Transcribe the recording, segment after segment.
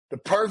The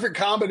perfect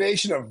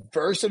combination of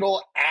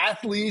versatile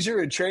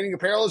athleisure and training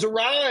apparel has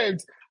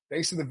arrived.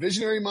 Thanks to the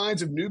visionary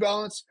minds of New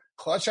Balance,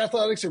 Clutch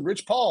Athletics, and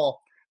Rich Paul,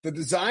 the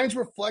designs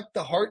reflect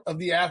the heart of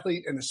the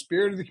athlete and the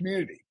spirit of the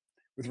community.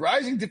 With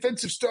rising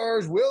defensive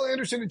stars Will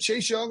Anderson and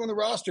Chase Young on the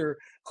roster,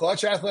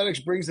 Clutch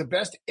Athletics brings the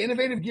best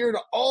innovative gear to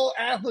all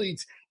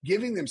athletes,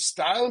 giving them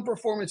style and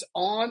performance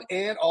on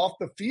and off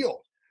the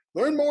field.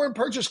 Learn more and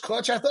purchase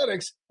Clutch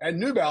Athletics at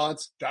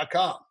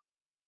newbalance.com.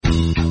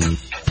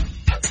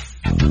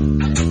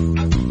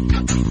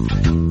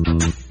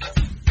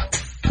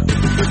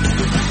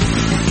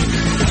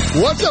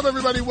 What's up,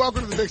 everybody?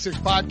 Welcome to the Big Six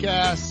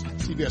Podcast,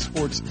 CBS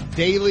Sports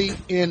Daily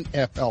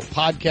NFL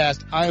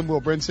Podcast. I am Will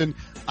Brinson.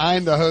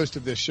 I'm the host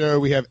of this show.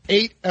 We have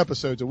 8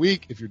 episodes a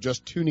week. If you're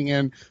just tuning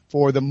in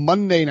for the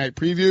Monday night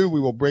preview, we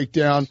will break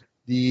down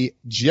the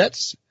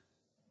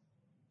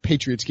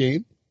Jets-Patriots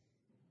game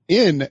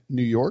in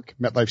New York,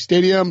 MetLife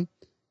Stadium.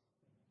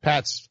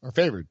 Pats are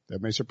favored.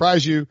 That may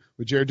surprise you.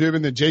 With Jared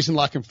Dubin, then Jason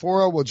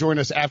LaCanfora will join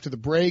us after the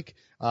break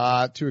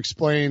to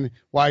explain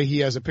why he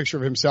has a picture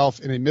of himself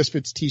in a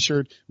Misfits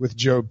t-shirt with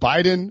Joe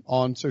Biden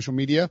on social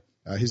media.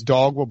 His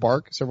dog will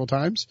bark several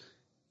times,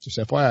 just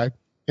FYI.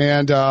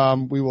 And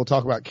we will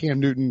talk about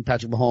Cam Newton,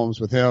 Patrick Mahomes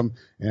with him,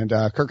 and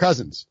Kirk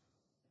Cousins.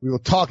 We will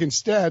talk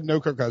instead,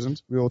 no Kirk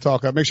Cousins. We will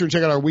talk, make sure to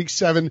check out our Week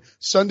 7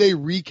 Sunday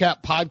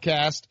Recap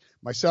podcast.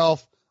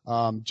 Myself,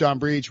 John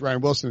Breach,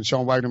 Ryan Wilson, and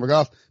Sean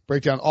Wagner-McGough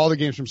break down all the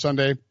games from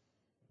Sunday.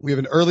 We have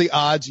an early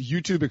odds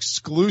YouTube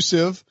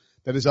exclusive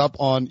that is up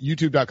on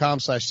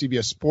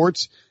youtube.com/CBS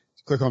Sports.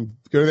 Go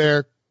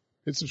there,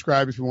 hit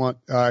subscribe if you want,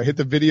 hit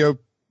the video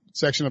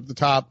section up at the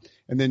top,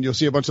 and then you'll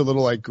see a bunch of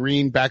little like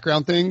green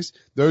background things.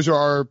 Those are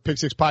our Pick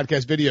Six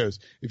podcast videos.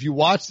 If you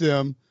watch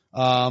them,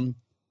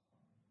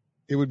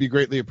 it would be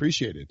greatly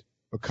appreciated,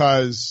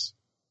 because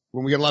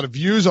when we get a lot of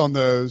views on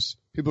those,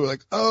 people are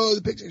like, oh,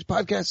 the Pick Six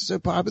podcast is so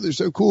popular,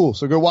 so cool.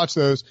 So go watch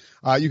those.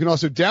 You can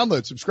also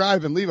download,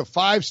 subscribe, and leave a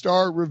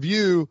 5-star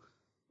review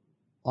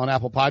on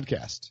Apple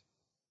Podcast.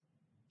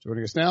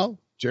 Joining us now,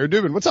 Jared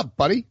Dubin. What's up,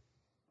 buddy?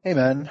 Hey,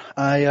 man.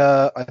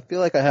 I feel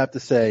like I have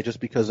to say, just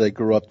because I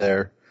grew up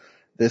there,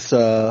 this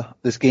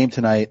game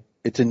tonight,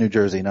 it's in New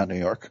Jersey, not New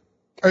York.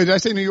 Oh, did I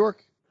say New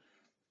York?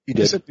 You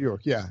did. I said New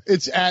York, yeah.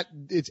 It's at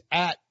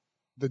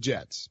the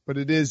Jets, but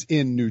it is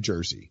in New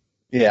Jersey.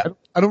 Yeah.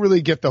 I don't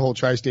really get the whole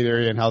tri-state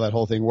area and how that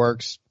whole thing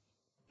works.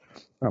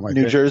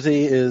 New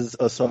Jersey is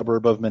a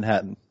suburb of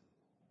Manhattan.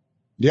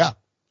 Yeah.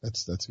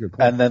 That's a good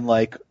point. And then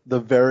like the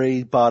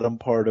very bottom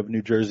part of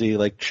New Jersey,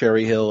 like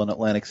Cherry Hill and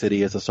Atlantic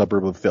City, is a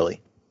suburb of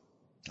Philly.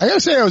 I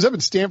gotta say, I was up in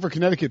Stamford,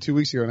 Connecticut 2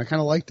 weeks ago, and I kind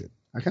of liked it.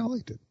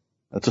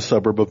 That's a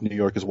suburb of New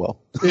York as well.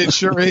 It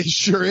sure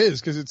is,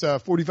 because it's a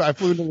 45. I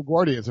flew into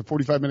LaGuardia. It's a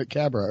 45-minute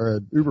cab ride, or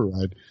an Uber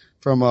ride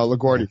from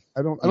LaGuardia.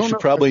 You should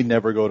probably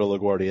never go to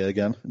LaGuardia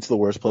again. It's the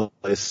worst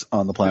place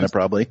on the planet,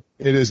 probably.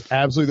 It is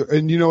absolutely.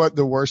 And you know what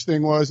the worst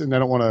thing was? And I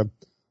don't want to,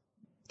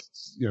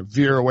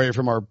 veer away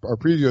from our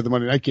preview of the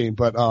Monday night game,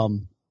 but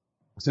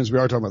since we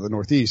are talking about the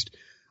Northeast,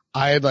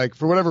 I had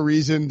for whatever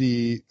reason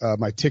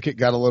my ticket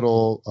got a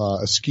little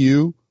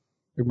askew.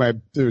 My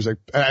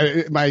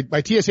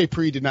TSA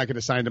pre did not get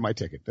assigned to my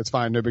ticket. That's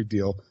fine, no big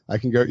deal. I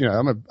can go.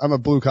 I'm a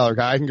blue collar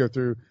guy. I can go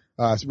through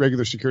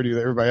regular security with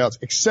everybody else,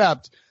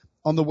 except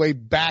on the way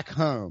back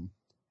home,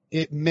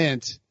 it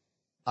meant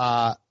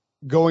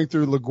going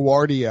through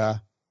LaGuardia,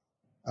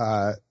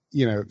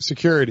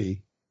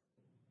 security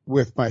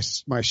with my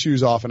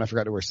shoes off, and I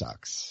forgot to wear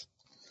socks.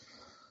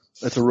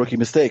 That's a rookie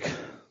mistake.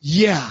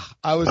 Yeah,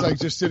 I was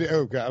just sitting.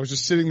 Oh god, I was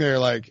just sitting there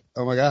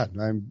oh my god,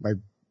 my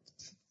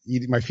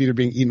feet are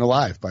being eaten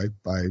alive by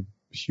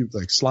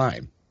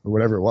slime or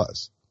whatever it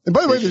was. And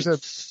by the way,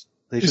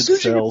 they should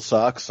sell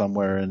socks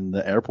somewhere in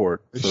the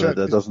airport so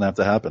that doesn't have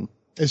to happen.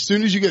 As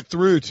soon as you get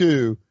through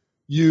too,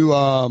 you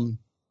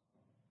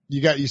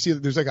see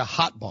that there's a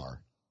hot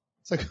bar.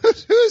 It's like,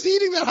 who's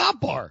eating that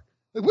hot bar?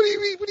 What do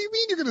you mean? What do you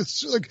mean you're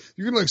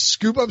gonna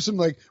scoop up some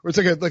or it's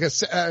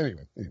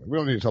anyway, we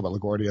don't need to talk about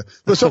LaGuardia.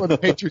 Let's talk about the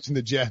Patriots and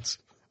the Jets.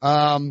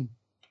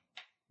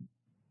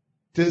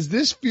 Does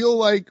this feel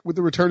like with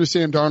the return of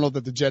Sam Darnold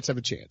that the Jets have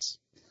a chance?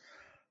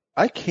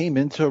 I came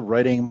into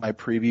writing my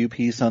preview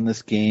piece on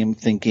this game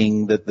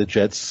thinking that the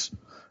Jets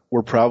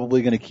were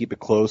probably going to keep it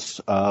close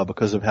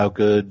because of how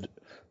good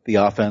the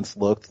offense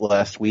looked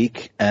last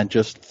week, and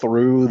just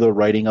through the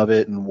writing of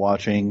it and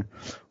watching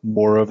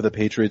more of the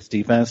Patriots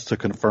defense to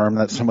confirm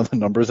that some of the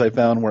numbers I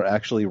found were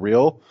actually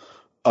real,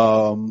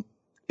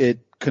 it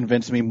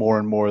convinced me more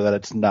and more that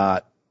it's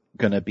not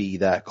going to be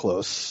that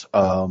close.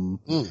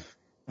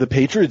 The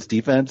Patriots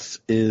defense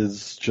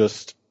is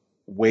just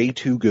way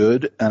too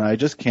good, and I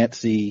just can't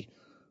see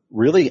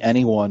really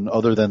anyone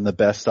other than the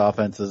best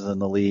offenses in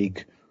the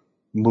league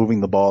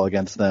moving the ball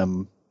against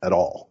them at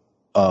all.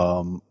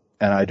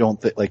 And I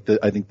don't think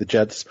I think the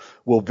Jets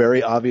will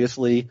very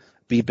obviously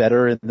be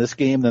better in this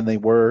game than they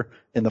were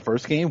in the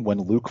first game when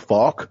Luke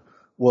Falk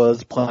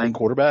was playing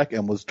quarterback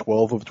and was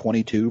 12 of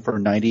 22 for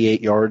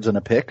 98 yards and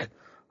a pick.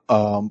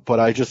 But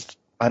I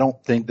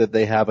don't think that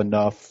they have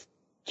enough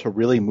to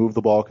really move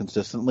the ball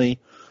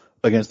consistently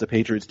against the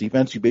Patriots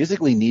defense. You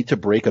basically need to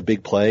break a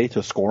big play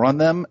to score on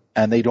them,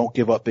 and they don't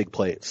give up big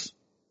plays.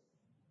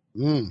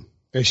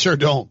 They sure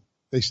don't.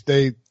 They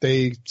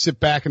sit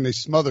back and they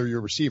smother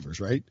your receivers,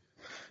 right?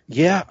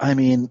 Yeah, I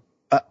mean,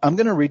 I'm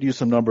going to read you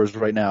some numbers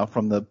right now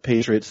from the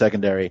Patriots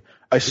secondary.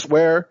 I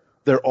swear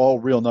they're all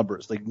real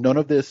numbers. Like, none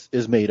of this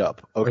is made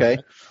up, okay?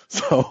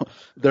 So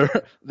there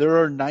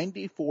are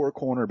 94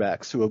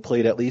 cornerbacks who have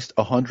played at least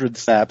 100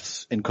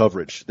 snaps in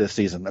coverage this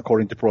season,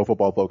 according to Pro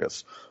Football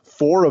Focus.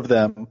 4 of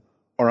them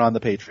are on the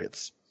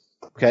Patriots,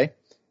 okay?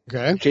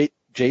 Okay.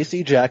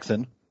 J.C.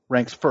 Jackson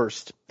ranks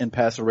first in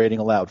passer rating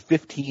allowed,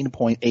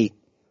 15.8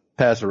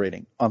 passer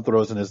rating on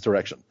throws in his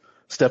direction.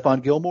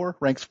 Stephon Gilmore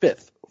ranks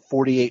 5th,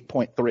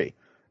 48.3.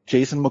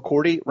 Jason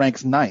McCourty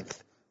ranks 9th,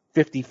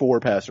 54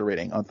 passer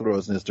rating on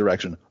throws in his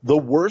direction. The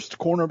worst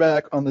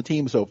cornerback on the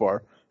team so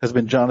far has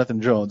been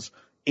Jonathan Jones,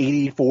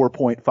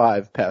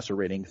 84.5 passer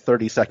rating,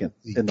 32nd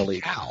in the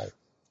league. Wow.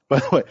 By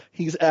the way,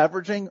 he's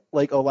averaging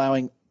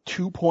allowing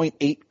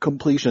 2.8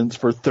 completions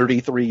for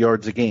 33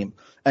 yards a game,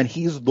 and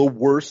he's the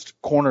worst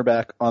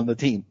cornerback on the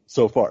team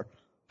so far.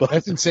 But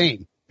that's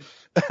insane.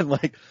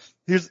 And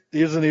here's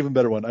an even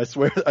better one. I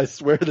swear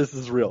this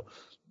is real.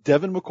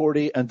 Devin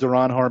McCourty and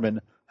Duron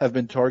Harmon have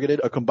been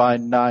targeted a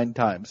combined 9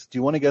 times. Do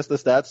you want to guess the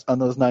stats on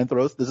those 9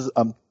 throws? This is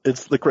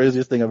it's the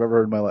craziest thing I've ever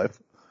heard in my life.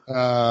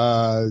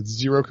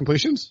 0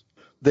 completions?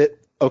 They've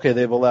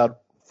allowed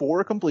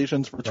 4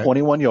 completions for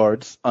 21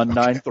 yards on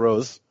 9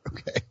 throws.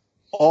 Okay.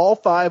 All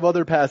 5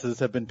 other passes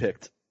have been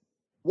picked.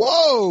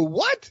 Whoa,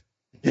 what?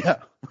 Yeah.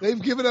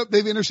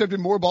 They've intercepted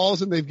more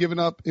balls than they've given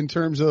up in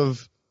terms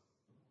of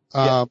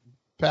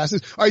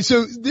passes. All right,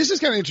 so this is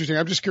kind of interesting.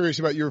 I'm just curious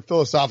about your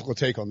philosophical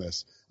take on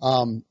this.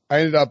 I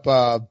ended up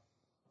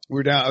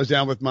I was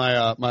down with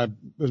it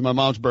was my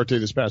mom's birthday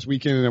this past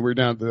weekend, and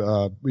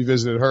then we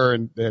visited her,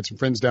 and they had some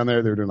friends down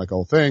there. They were doing like a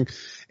whole thing.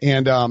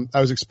 And I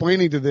was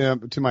explaining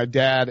to my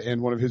dad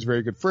and one of his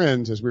very good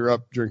friends, as we were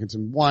up drinking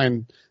some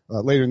wine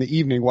later in the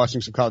evening,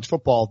 watching some college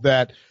football,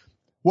 that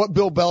what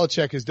Bill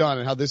Belichick has done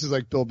and how this is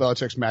like Bill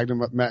Belichick's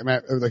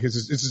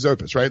it's his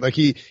opus, right? Like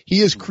he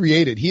has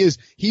created,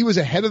 he was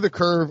ahead of the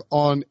curve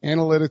on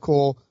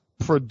analytical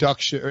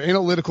production or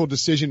analytical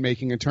decision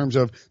making in terms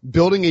of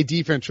building a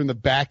defense from the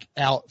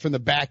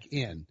back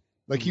in.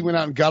 Like he went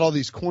out and got all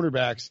these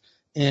cornerbacks,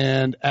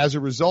 and as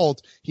a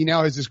result, he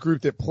now has this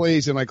group that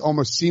plays in like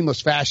almost seamless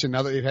fashion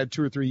now that they've had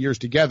 2 or 3 years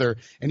together,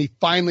 and he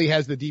finally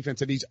has the defense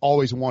that he's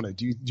always wanted.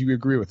 Do you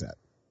agree with that?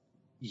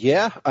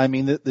 Yeah, I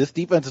mean, this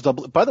defense is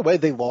by the way,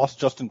 they lost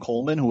Justin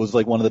Coleman, who was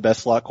like one of the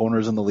best slot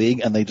corners in the league,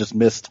 and they just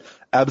missed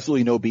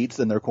absolutely no beats,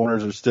 and their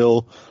corners are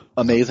still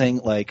amazing.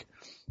 Like,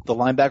 the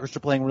linebackers are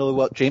playing really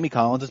well. Jamie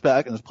Collins is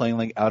back and is playing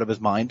like out of his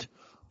mind.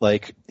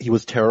 Like, he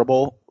was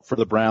terrible for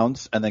the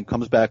Browns and then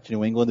comes back to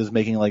New England, is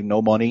making like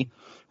no money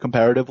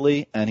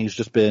comparatively, and he's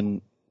just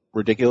been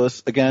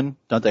ridiculous again.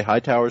 Dante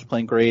Hightower's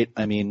playing great.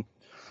 I mean,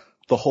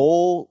 the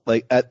whole,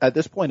 like, at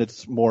this point,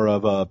 it's more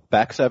of a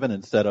back 7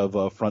 instead of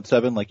a front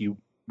 7. Like, you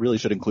really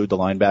should include the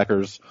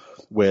linebackers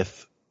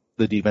with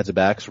the defensive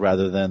backs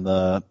rather than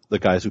the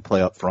guys who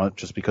play up front,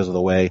 just because of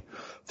the way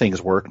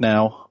things work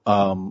now.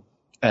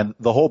 And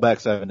the whole back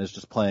 7 is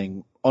just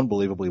playing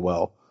unbelievably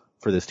well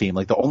for this team.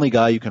 Like, the only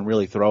guy you can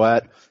really throw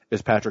at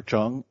is Patrick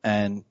Chung,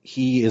 and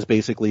he is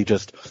basically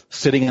just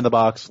sitting in the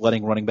box,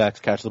 letting running backs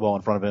catch the ball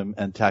in front of him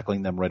and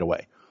tackling them right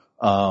away.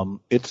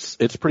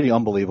 It's pretty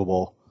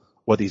unbelievable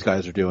what these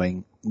guys are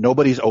doing.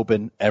 Nobody's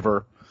open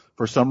ever.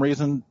 For some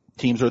reason,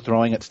 teams are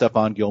throwing at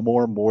Stephon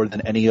Gilmore more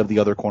than any of the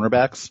other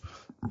cornerbacks,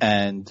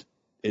 and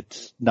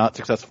it's not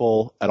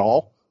successful at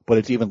all, but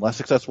it's even less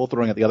successful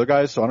throwing at the other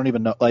guys. So I don't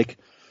even know, like,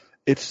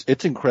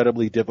 it's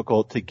incredibly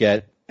difficult to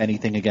get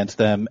anything against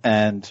them.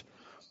 And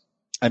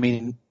I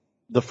mean,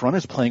 the front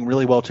is playing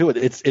really well too.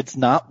 It's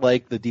not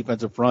like the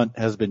defensive front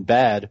has been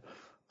bad.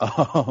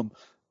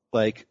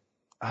 Like,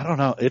 I don't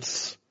know.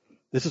 This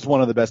is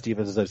one of the best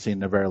defenses I've seen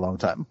in a very long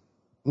time.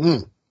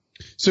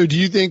 So do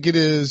you think it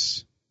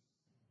is,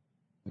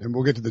 and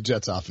we'll get to the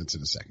Jets offense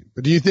in a second,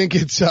 but do you think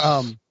it's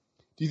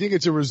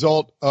a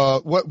result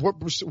of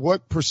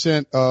what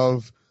percent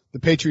of the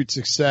Patriots'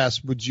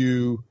 success would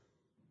you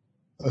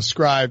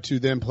ascribe to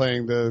them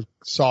playing the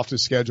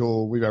softest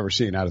schedule we've ever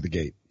seen out of the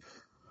gate?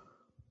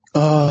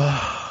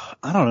 I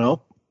don't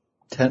know.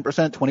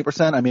 10%,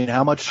 20%? I mean,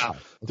 how much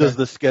does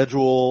the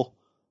schedule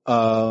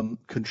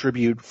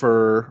contribute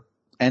for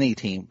any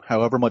team?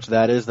 However much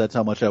that is, that's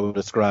how much I would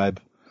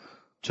ascribe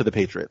to the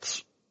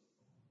Patriots.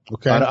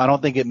 Okay. I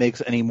don't think it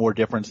makes any more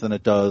difference than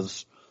it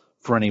does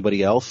for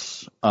anybody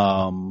else.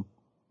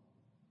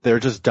 They're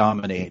just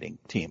dominating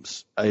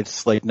teams.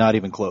 It's like not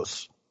even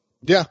close.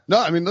 Yeah. No,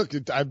 I mean, look,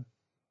 I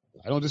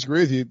don't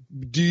disagree with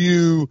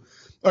you.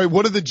 All right,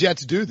 what do the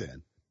Jets do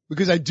then?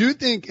 Because I do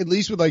think, at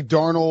least with like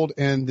Darnold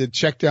and the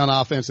check down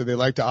offense that they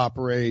like to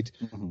operate,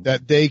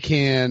 that they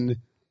can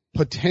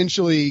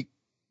potentially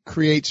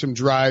create some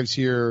drives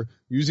here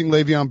using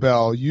Le'Veon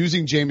Bell,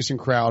 using Jamison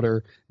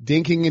Crowder,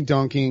 dinking and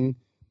dunking,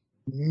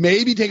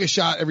 maybe take a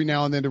shot every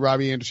now and then to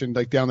Robbie Anderson,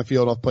 like down the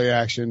field off play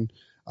action.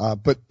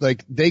 But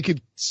like they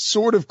could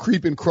sort of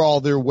creep and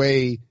crawl their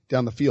way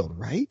down the field,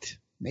 right?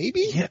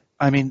 Maybe? Yeah.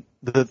 I mean,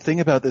 the thing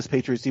about this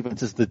Patriots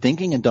defense is the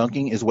dinking and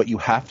dunking is what you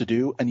have to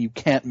do, and you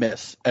can't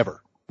miss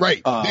ever.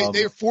 Right.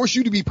 They force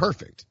you to be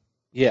perfect.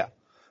 Yeah.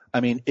 I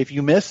mean, if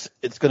you miss,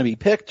 it's going to be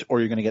picked, or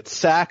you're going to get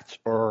sacked,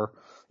 or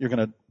you're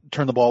going to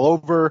turn the ball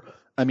over.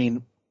 I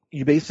mean,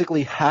 you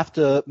basically have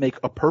to make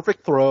a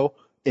perfect throw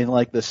in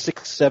like the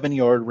 6-7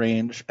 yard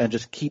range and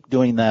just keep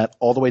doing that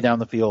all the way down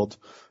the field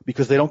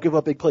because they don't give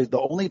up big plays. The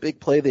only big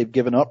play they've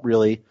given up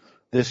really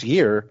this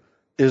year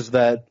is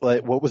that,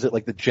 like, what was it,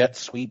 like the jet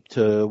sweep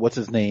to, what's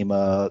his name,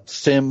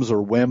 Sims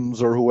or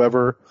Wims or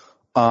whoever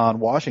on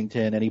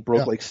Washington, and he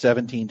broke like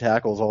 17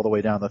 tackles all the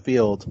way down the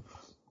field.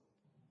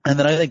 And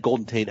then I think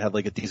Golden Tate had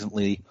like a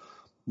decently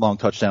long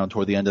touchdown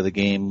toward the end of the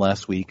game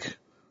last week,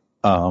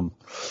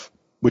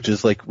 which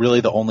is like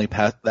really the only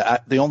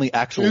the only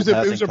actual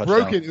passing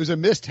touchdown. It was a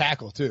missed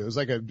tackle too.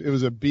 It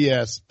was a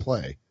BS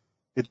play.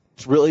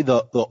 It's really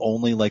the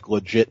only like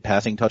legit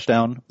passing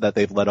touchdown that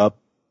they've let up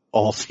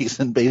all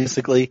season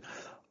basically.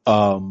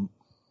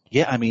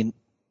 Yeah, I mean,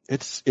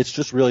 it's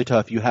just really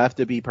tough. You have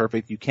to be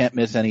perfect. You can't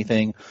miss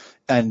anything.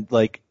 And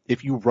like,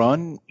 if you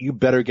run, you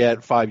better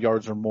get 5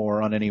 yards or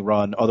more on any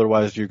run.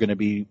 Otherwise, you're going to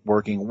be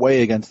working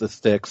way against the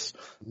sticks,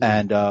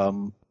 and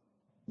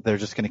they're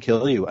just going to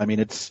kill you. I mean,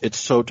 it's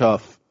so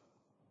tough.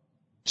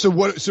 I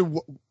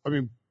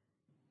mean,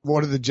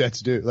 what do the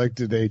Jets do? Like,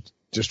 do they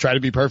just try to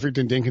be perfect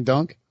in dink and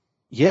dunk?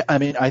 Yeah, I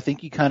mean, I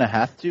think you kind of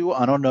have to.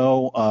 I don't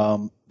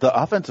know. The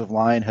offensive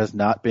line has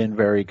not been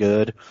very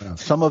good. Yeah.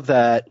 Some of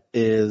that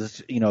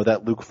is,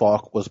 that Luke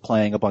Falk was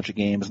playing a bunch of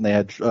games, and they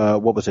had,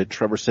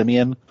 Trevor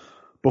Siemian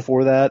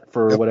before that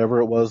for whatever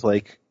it was.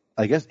 Like,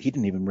 I guess he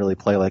didn't even really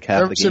play like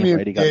half the game,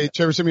 right?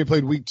 Trevor Siemian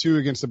played week 2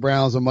 against the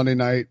Browns on Monday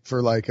night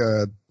for like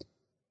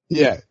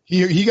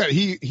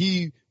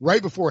he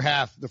right before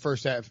the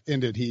first half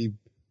ended, he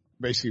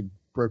basically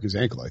broke his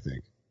ankle, I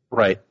think.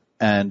 Right.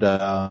 And,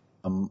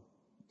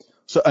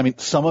 so, I mean,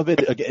 some of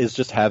it is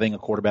just having a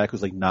quarterback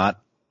who's like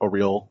not a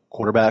real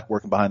quarterback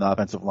working behind the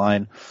offensive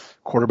line.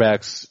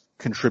 Quarterbacks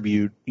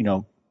contribute,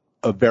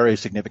 a very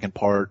significant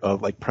part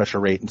of like pressure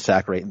rate and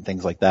sack rate and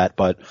things like that.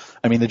 But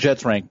I mean, the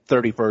Jets rank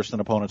 31st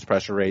in opponent's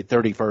pressure rate,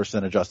 31st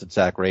in adjusted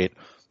sack rate,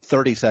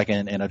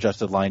 32nd in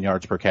adjusted line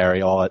yards per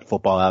carry, all at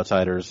Football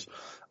Outsiders.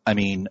 I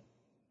mean,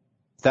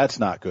 that's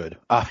not good.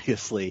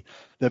 Obviously,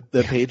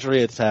 the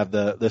Patriots have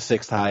the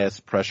 6th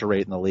highest pressure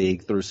rate in the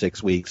league through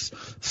 6 weeks,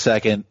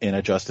 2nd in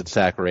adjusted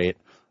sack rate,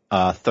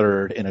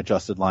 3rd in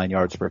adjusted line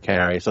yards per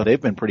carry. So they've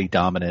been pretty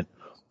dominant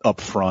up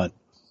front.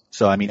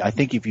 So I mean, I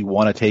think if you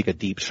want to take a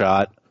deep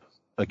shot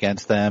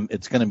against them,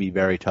 it's going to be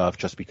very tough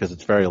just because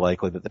it's very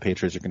likely that the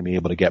Patriots are going to be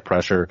able to get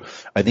pressure.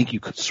 I think you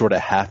could sort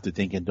of have to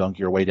dink and dunk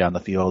your way down the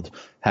field,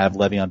 have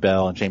Le'Veon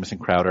Bell and Jamison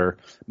Crowder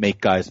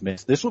make guys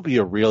miss. This would be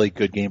a really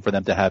good game for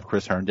them to have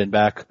Chris Herndon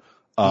back,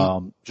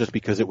 just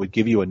because it would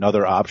give you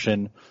another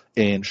option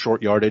in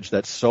short yardage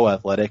that's so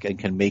athletic and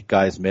can make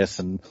guys miss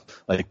and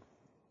like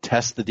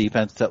test the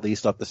defense at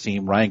least up the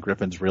seam. Ryan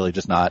Griffin's really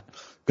just not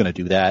going to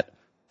do that.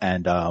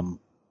 And,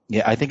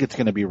 yeah, I think it's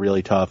going to be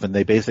really tough, and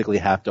they basically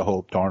have to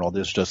hope Darnold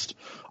is just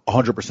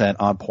 100%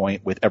 on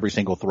point with every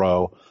single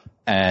throw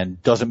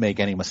and doesn't make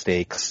any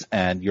mistakes,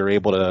 and you're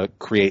able to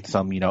create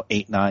some,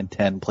 8, 9,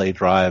 10 play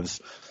drives,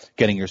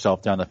 getting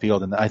yourself down the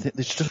field. And I think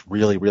it's just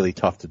really, really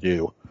tough to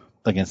do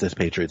against this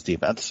Patriots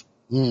defense.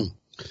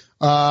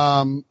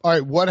 All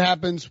right, what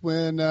happens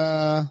when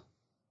the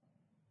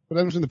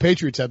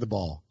Patriots had the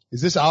ball?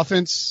 Is this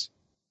offense,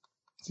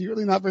 is he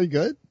really not very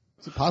good?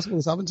 Is it possible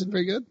this offense isn't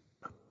very good?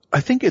 I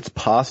think it's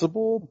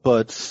possible,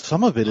 but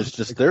some of it is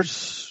just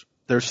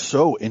they're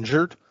so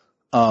injured.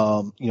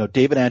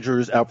 David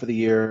Andrews out for the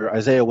year,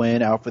 Isaiah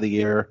Wynn out for the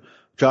year.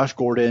 Josh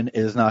Gordon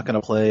is not going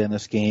to play in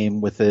this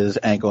game with his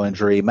ankle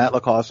injury. Matt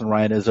LaCosse and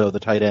Ryan Izzo, the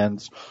tight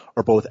ends,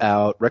 are both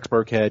out. Rex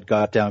Burkhead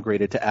got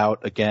downgraded to out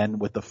again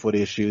with the foot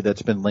issue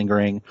that's been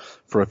lingering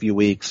for a few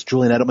weeks.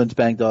 Julian Edelman's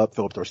banged up.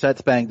 Philip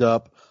Dorsett's banged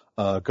up.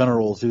 Gunnar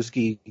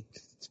Olszewski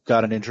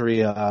got an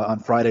injury on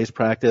Friday's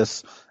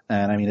practice.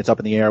 And I mean, it's up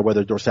in the air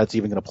whether Dorsett's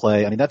even going to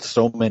play. I mean, that's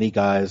so many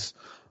guys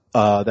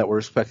that were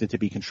expected to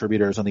be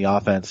contributors on the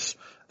offense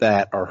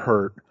that are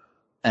hurt.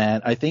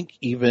 And I think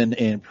even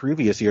in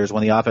previous years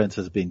when the offense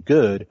has been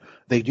good,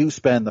 they do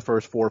spend the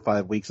first 4 or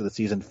 5 weeks of the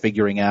season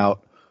figuring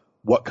out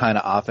what kind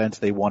of offense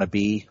they want to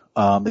be.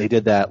 They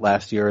did that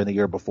last year and the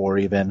year before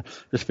even,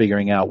 just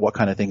figuring out what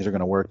kind of things are going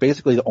to work.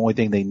 Basically, the only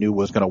thing they knew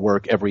was going to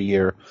work every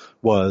year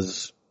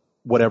was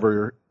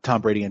whatever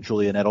Tom Brady and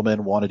Julian Edelman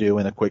want to do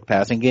in a quick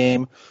passing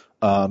game.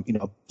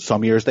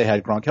 Some years they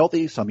had Gronk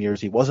healthy, some years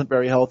he wasn't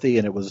very healthy,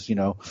 and it was,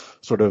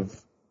 sort of,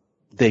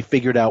 they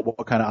figured out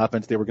what kind of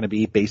offense they were going to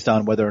be based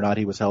on whether or not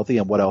he was healthy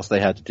and what else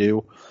they had to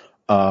do.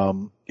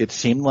 It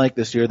seemed like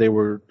this year they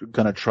were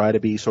going to try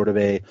to be sort of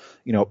a,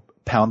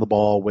 pound the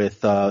ball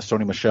with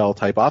Sony Michel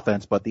type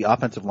offense, but the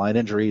offensive line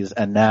injuries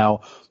and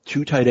now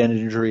 2 tight end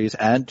injuries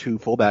and 2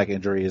 fullback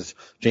injuries,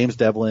 James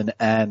Devlin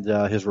and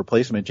his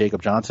replacement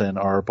Jacob Johnson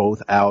are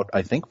both out,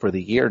 I think, for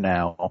the year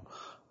now.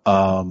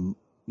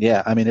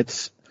 Yeah, I mean,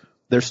 it's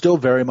they're still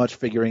very much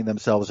figuring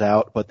themselves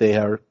out, but they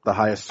are the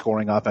highest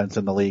scoring offense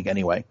in the league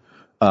anyway.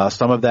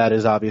 Some of that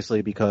is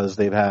obviously because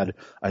they've had,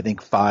 I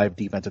think, 5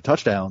 defensive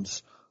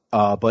touchdowns.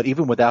 But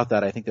even without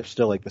that, I think they're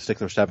still like the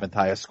 6th or 7th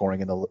highest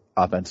scoring in the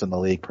offense in the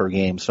league per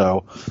game.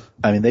 So,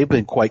 I mean, they've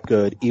been quite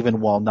good even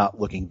while not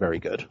looking very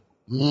good.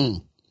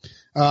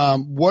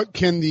 What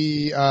can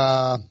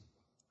the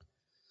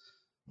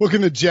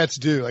Jets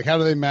do? Like, how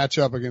do they match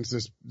up against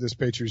this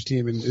Patriots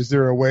team? And is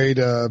there a way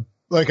to,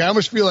 like, I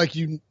almost feel like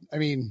I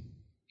mean,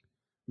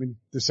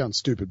 this sounds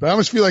stupid, but I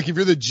almost feel like if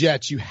you're the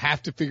Jets, you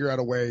have to figure out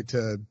a way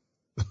to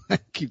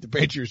keep the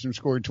Patriots from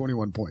scoring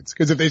 21 points.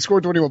 Because if they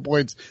score 21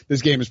 points,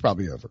 this game is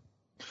probably over.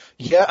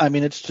 Yeah, I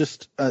mean, it's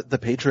just the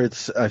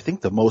Patriots, I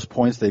think the most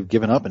points they've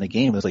given up in a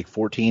game is like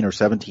 14 or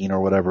 17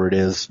 or whatever it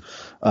is.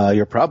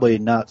 You're probably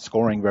not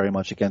scoring very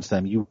much against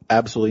them. You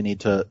absolutely need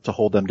to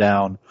hold them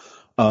down.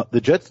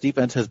 The Jets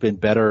defense has been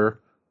better.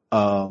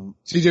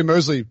 CJ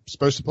Mosley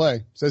supposed to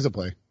play, says he'll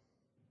play.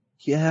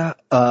 Yeah,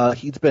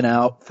 he's been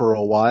out for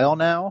a while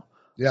now.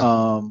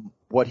 Yeah.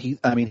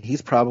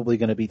 He's probably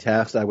going to be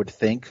tasked, I would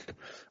think,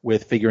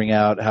 with figuring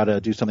out how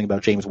to do something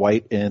about James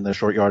White in the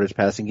short yardage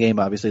passing game.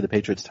 Obviously, the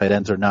Patriots tight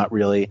ends are not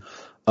really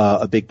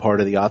a big part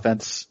of the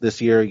offense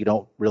this year. You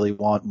don't really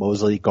want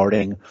Mosley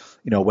guarding,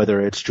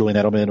 whether it's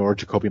Julian Edelman or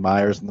Jacoby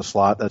Myers in the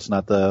slot. That's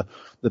not the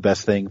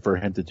best thing for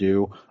him to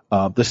do.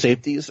 The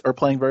safeties are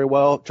playing very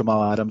well.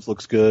 Jamal Adams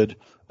looks good.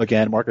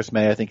 Again, Marcus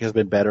May, I think, has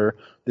been better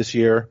this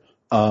year.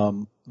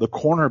 The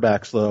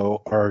cornerbacks,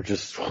 though, are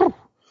just,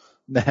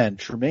 man,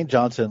 Trumaine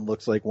Johnson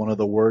looks like one of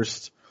the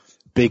worst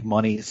big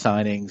money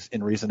signings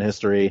in recent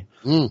history.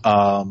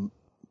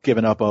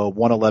 Giving up a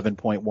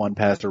 111.1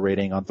 passer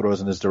rating on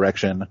throws in his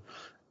direction.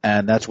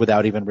 And that's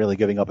without even really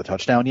giving up a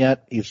touchdown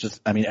yet. He's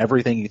just,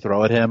 everything you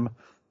throw at him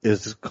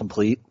is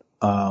complete.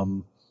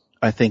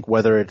 I think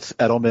whether it's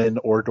Edelman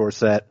or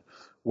Dorsett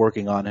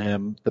working on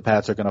him, the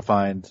Pats are going to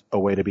find a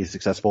way to be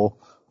successful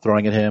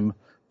throwing at him.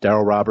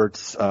 Darryl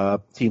Roberts,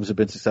 teams have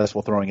been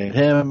successful throwing at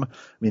him.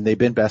 They've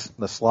been best in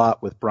the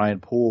slot with Brian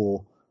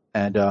Poole,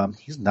 and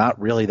he's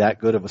not really that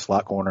good of a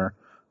slot corner.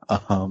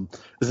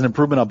 There's an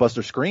improvement on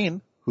Buster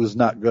Screen, who's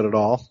not good at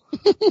all.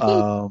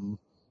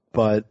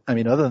 But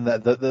other than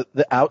that,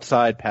 the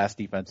outside pass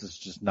defense is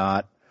just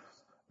not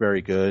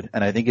very good.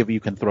 And I think if you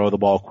can throw the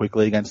ball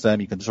quickly against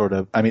them, you can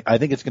I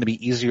think it's going to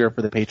be easier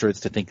for the Patriots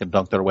to think and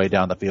dunk their way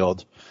down the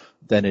field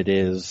than it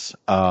is,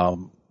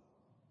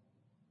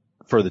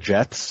 for the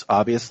Jets,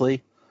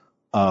 obviously.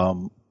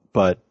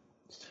 But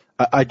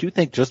I do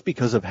think just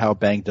because of how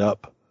banged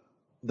up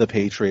the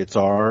Patriots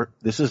are,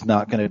 this is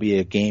not going to be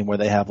a game where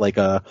they have like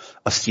a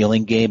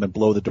ceiling game and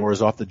blow the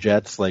doors off the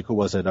Jets. Like, who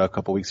was it a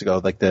couple weeks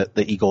ago? Like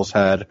the Eagles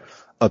had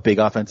a big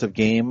offensive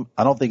game.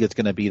 I don't think it's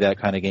going to be that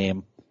kind of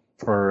game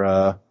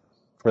for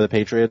the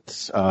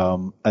Patriots.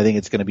 I think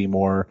it's going to be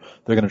more,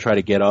 they're going to try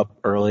to get up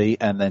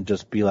early and then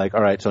just be like,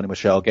 all right, Sony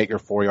Michel, get your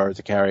 4 yards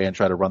of carry and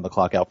try to run the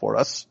clock out for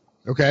us.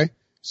 Okay.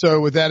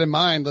 So with that in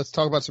mind, let's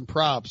talk about some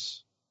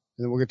props,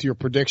 and then we'll get to your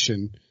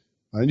prediction.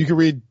 And you can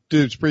read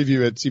Dude's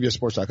preview at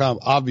CBSSports.com,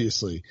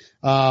 obviously.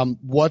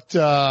 Over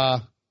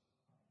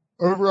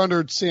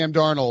under Sam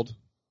Darnold,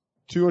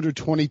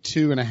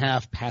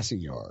 222.5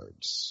 passing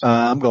yards.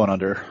 I'm going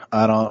under.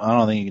 I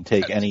don't think you can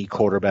take any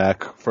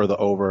quarterback for the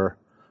over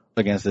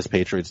against this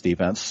Patriots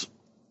defense.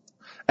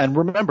 And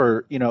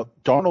remember,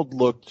 Darnold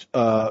looked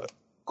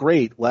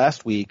great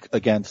last week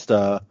against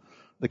the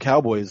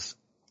Cowboys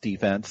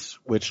defense,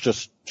 which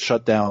just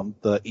shut down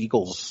the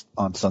Eagles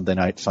on Sunday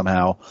night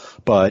somehow.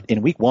 But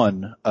in week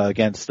 1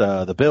 against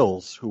the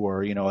Bills, who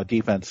are, a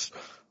defense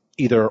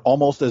either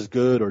almost as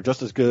good or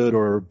just as good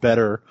or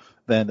better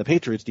than the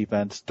Patriots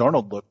defense,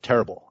 Darnold looked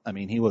terrible.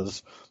 He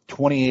was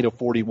 28 of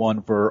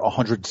 41 for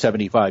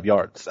 175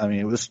 yards.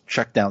 It was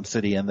check down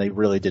city and they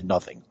really did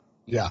nothing.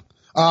 Yeah.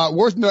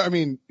 Worth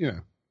noting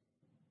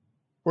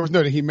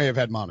he may have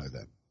had mono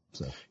then.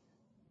 So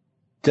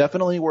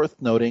definitely worth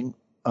noting.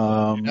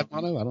 Mono?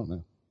 I don't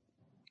know.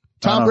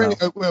 Tom Brady.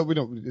 We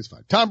don't. It's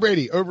fine. Tom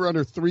Brady over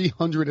under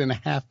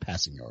 300.5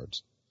 passing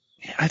yards.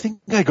 I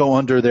think I go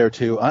under there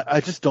too. I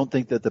just don't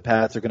think that the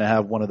Pats are going to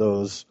have one of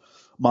those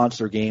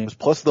monster games.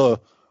 Plus the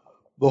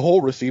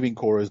whole receiving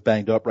core is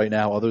banged up right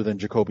now, other than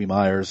Jacoby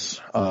Myers.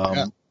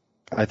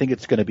 I think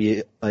it's going to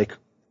be I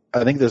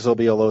think this will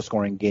be a low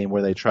scoring game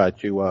where they try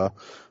to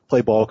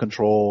play ball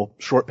control,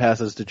 short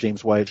passes to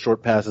James White,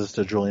 short passes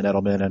to Julian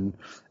Edelman,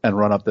 and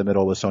run up the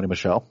middle with Sony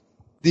Michel.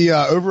 The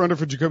over-under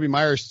for Jacoby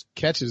Myers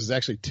catches is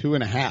actually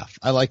 2.5.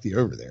 I like the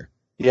over there.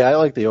 Yeah, I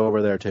like the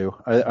over there too.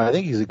 I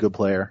think he's a good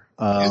player.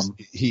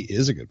 He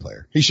is a good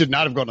player. He should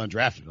not have gone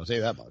undrafted, I'll tell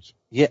you that much.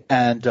 Yeah,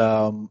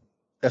 and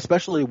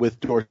especially with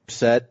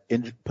Dorsett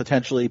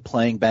potentially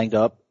playing banged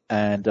up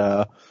and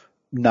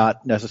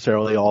not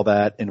necessarily all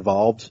that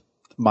involved,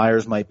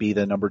 Myers might be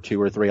the number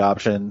 2 or 3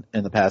 option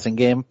in the passing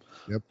game.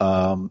 Yep.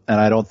 And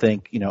I don't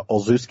think,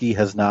 Olszewski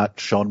has not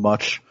shown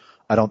much,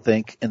 I don't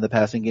think, in the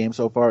passing game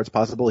so far. It's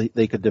possible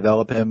they could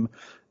develop him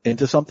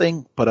into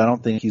something, but I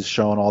don't think he's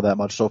shown all that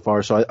much so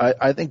far. So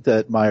I think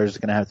that Myers is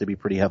going to have to be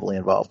pretty heavily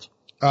involved.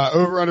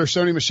 Over under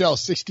Sony Michel,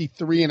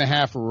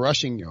 63.5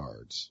 rushing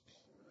yards.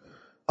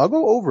 I'll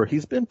go over.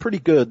 He's been pretty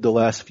good the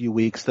last few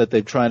weeks that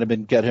they've tried to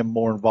get him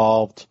more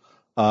involved.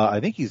 I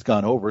think he's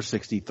gone over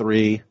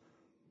 63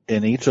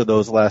 in each of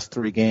those last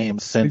 3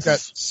 games since. He's got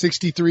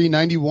 63,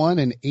 91,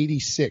 and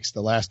 86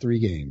 the last 3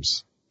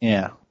 games.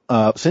 Yeah.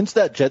 Since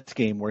that Jets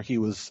game where he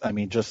was,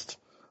 just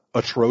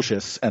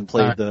atrocious and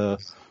played the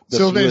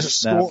fewest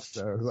snaps.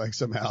 Though, like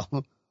somehow.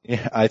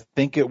 Yeah, I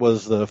think it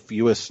was the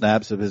fewest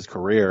snaps of his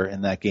career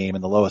in that game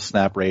and the lowest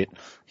snap rate.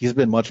 He's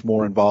been much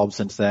more involved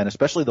since then,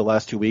 especially the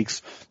last 2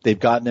 weeks. They've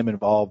gotten him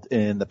involved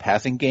in the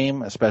passing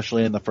game,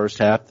 especially in the first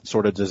half,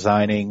 sort of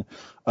designing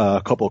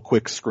a couple of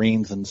quick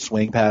screens and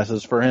swing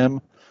passes for him.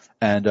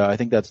 And I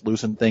think that's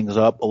loosened things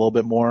up a little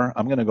bit more.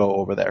 I'm going to go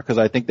over there because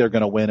I think they're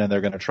going to win and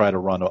they're going to try to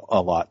run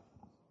a lot.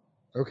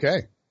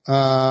 Okay.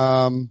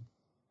 Over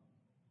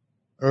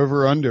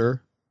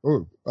under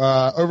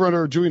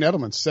Julian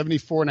Edelman,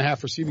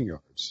 74.5 receiving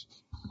yards.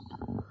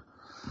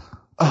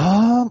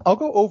 I'll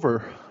go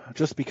over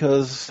just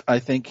because I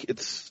think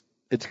it's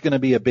going to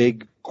be a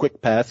big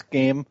quick pass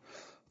game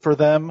for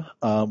them,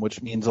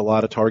 which means a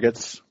lot of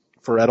targets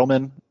for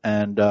Edelman.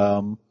 And,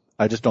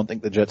 I just don't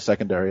think the Jets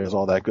secondary is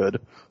all that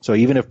good. So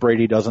even if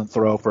Brady doesn't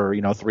throw for,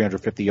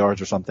 350 yards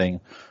or something, I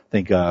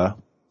think,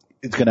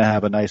 it's going to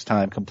have a nice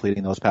time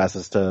completing those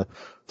passes to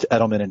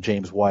Edelman and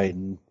James White.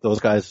 And those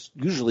guys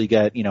usually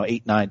get,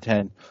 8, 9,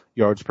 10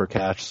 yards per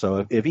catch.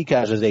 So if he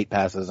catches 8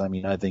 passes, I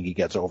think he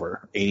gets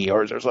over 80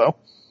 yards or so.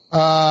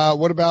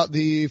 What about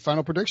the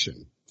final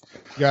prediction?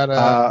 You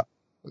got,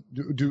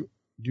 do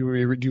you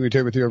want me to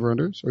take with the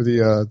over-unders or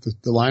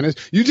the line is?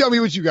 You tell me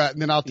what you got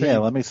and then I'll tell you. Yeah,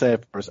 let me say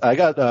it first. I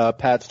got,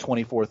 Pats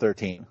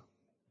 24-13.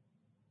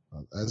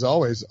 As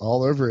always,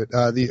 all over it.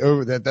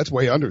 That's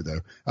way under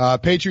though.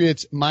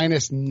 Patriots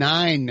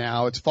 -9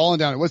 now. It's fallen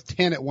down. It was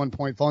 10 at one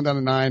point, fallen down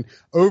to 9.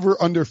 Over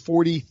under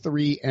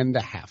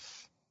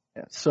 43.5.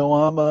 Yeah, so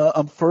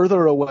I'm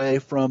further away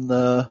from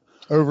the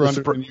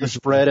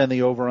spread and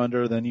the over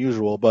under than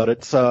usual, but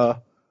it's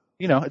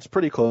it's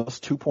pretty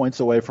close. 2 points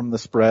away from the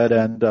spread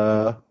and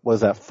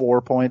was that 4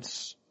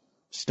 points,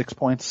 6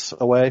 points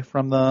away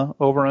from the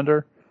over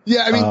under?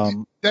 Yeah,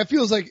 that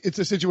feels like it's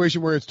a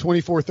situation where it's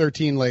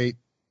 24-13 late.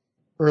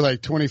 Or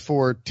like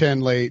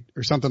 24-10 late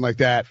or something like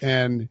that.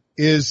 And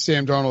is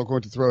Sam Darnold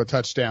going to throw a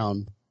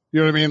touchdown? You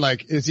know what I mean?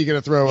 Like, is he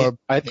going to throw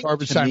a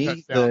garbage time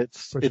touchdown?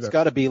 It's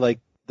got to be like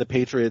the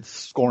Patriots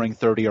scoring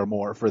 30 or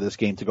more for this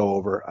game to go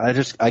over.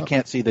 I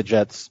can't see the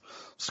Jets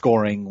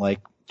scoring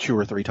like 2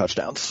 or 3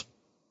 touchdowns.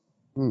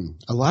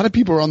 A lot of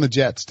people are on the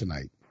Jets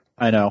tonight.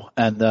 I know.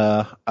 And,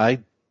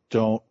 I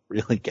don't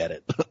really get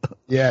it.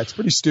 Yeah, it's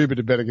pretty stupid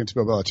to bet against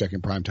Bill Belichick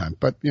in primetime,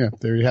 but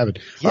there you have it.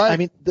 Yeah,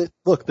 right.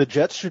 The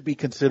Jets should be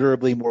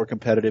considerably more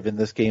competitive in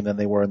this game than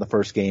they were in the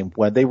first game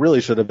when they really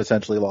should have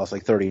essentially lost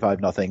like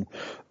 35-0.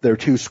 Their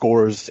 2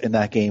 scores in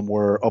that game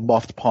were a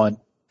muffed punt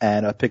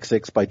and a pick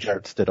 6 by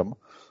Jarrett Stidham.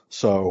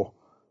 So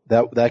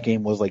that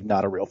game was like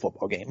not a real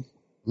football game.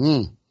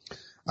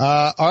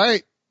 All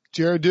right.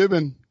 Jared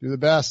Dubin, you're the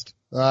best.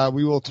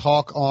 We will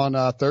talk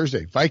on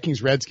Thursday.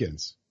 Vikings,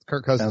 Redskins.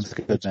 Kirk Cousins.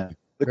 Sounds good, man.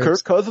 The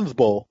Kirk Cousins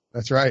Bowl.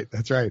 That's right. We're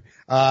going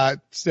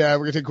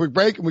to take a quick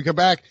break and we come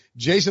back.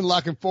 Jason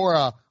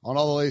Lockenfora on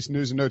all the latest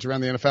news and notes around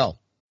the NFL.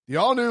 The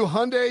all-new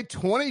Hyundai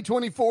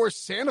 2024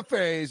 Santa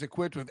Fe is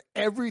equipped with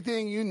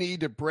everything you need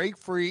to break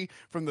free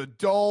from the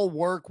dull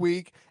work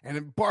week and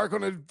embark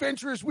on an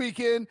adventurous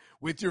weekend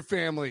with your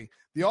family.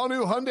 The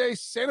all-new Hyundai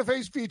Santa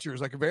Fe's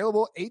features like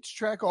available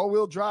H-Track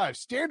all-wheel drive,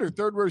 standard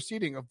third-row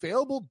seating,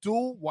 available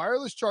dual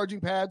wireless charging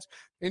pads,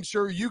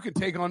 ensure you can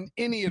take on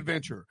any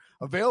adventure.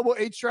 Available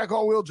H-Track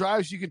all-wheel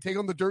drives so you can take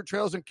on the dirt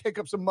trails and kick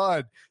up some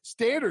mud.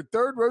 Standard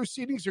third-row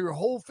seating so your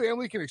whole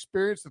family can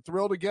experience the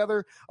thrill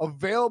together.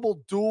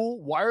 Available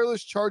dual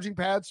wireless charging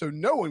pads so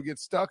no one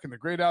gets stuck in the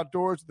great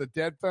outdoors with a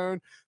dead phone.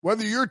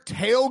 Whether you're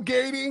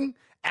tailgating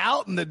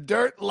out in the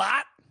dirt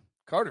lot,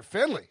 Carter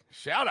Finley,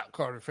 shout out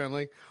Carter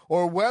Finley,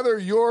 or whether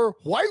you're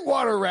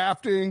whitewater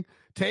rafting,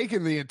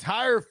 taking the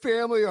entire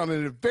family on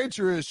an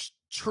adventurous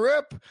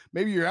trip,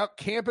 maybe you're out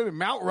camping at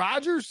Mount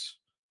Rogers.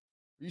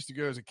 I used to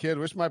go as a kid.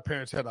 Wish my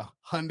parents had a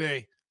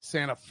Hyundai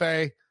Santa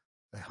Fe.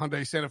 The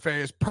Hyundai Santa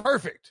Fe is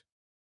perfect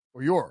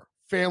for your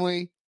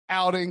family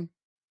outing.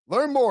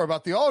 Learn more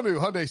about the all-new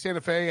Hyundai Santa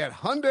Fe at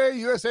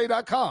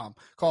HyundaiUSA.com.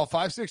 Call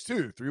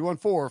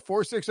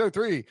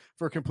 562-314-4603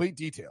 for complete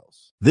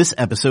details. This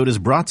episode is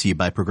brought to you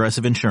by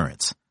Progressive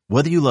Insurance.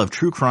 Whether you love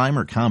true crime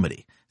or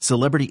comedy,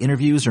 celebrity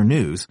interviews or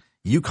news,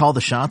 you call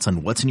the shots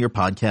on what's in your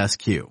podcast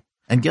queue.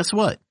 And guess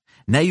what?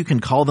 Now you can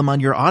call them on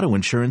your auto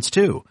insurance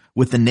too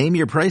with the Name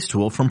Your Price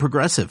tool from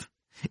Progressive.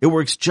 It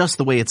works just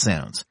the way it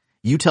sounds.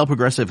 You tell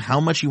Progressive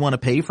how much you want to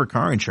pay for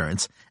car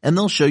insurance, and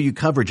they'll show you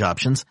coverage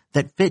options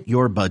that fit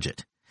your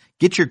budget.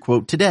 Get your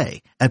quote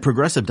today at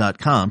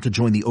Progressive.com to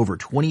join the over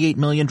 28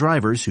 million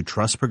drivers who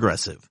trust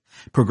Progressive.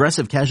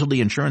 Progressive Casualty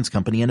Insurance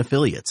Company and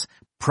Affiliates.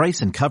 Price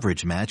and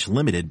coverage match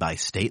limited by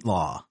state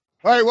law.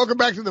 All right, welcome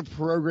back to the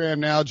program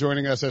now.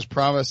 Joining us as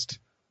promised,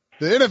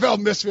 the NFL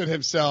misfit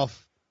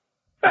himself,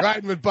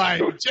 Riding with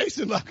Biden.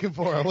 Jason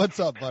Lockenfora, what's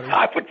up, buddy?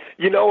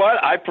 You know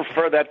what? I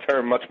prefer that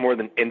term much more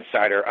than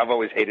insider. I've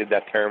always hated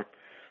that term.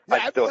 Yeah,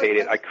 I still hate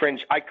it. I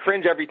cringe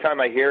every time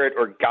I hear it,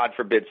 or God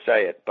forbid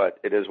say it, but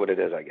it is what it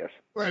is, I guess.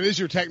 Well, it is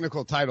your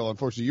technical title,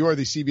 unfortunately. You are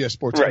the CBS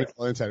Sports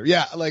Technical Insider.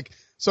 Yeah, like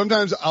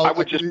sometimes can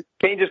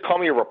you just call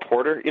me a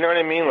reporter? You know what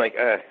I mean? Like,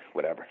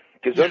 whatever.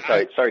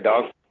 Gesundheit. Yeah, sorry,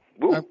 dog.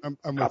 Woo,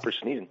 I'm Copper's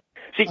sneezing.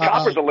 See,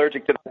 Copper's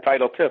allergic to the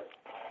title, too.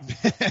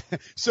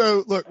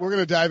 So, look, we're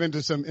going to dive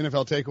into some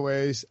NFL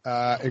takeaways,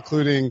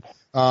 including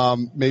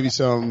maybe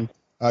some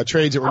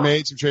trades that were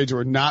made, some trades that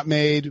were not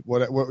made.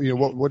 What do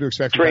you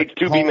expect? Trades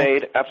to be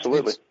made,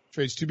 absolutely.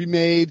 Trades to be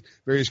made,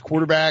 various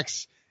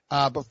quarterbacks.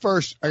 But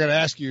first, I got to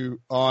ask you,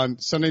 on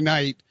Sunday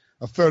night,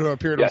 a photo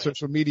appeared on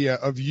social media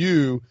of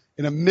you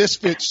in a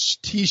Misfits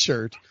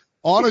T-shirt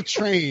on a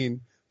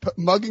train,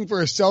 mugging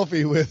for a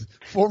selfie with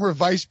former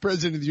Vice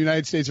President of the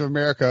United States of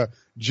America,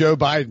 Joe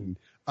Biden.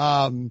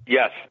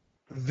 Yes.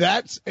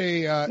 That's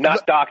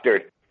not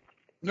doctored.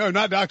 No,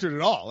 not doctored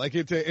at all. Like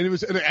and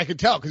I could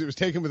tell because it was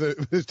taken with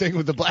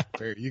the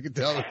BlackBerry. You could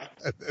tell.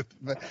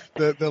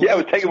 It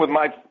was taken with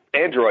my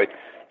Android.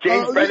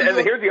 And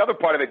here's the other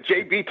part of it.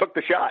 JB took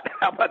the shot.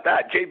 How about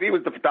that? JB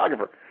was the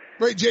photographer.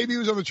 Right, JB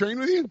was on the train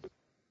with you?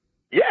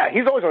 Yeah,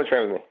 he's always on the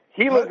train with me.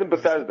 He lives in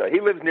Bethesda.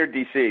 He lives near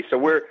D.C. So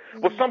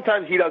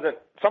sometimes he doesn't.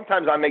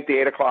 Sometimes I make the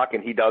 8 o'clock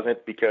and he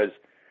doesn't because,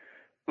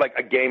 like,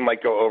 a game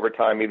might go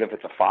overtime even if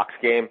it's a Fox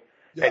game.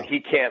 Yeah. And he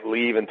can't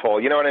leave until,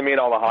 you know what I mean?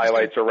 All the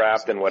highlights are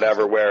wrapped and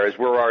whatever, whereas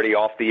we're already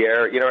off the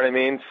air. You know what I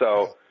mean?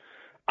 So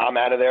I'm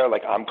out of there.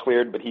 Like, I'm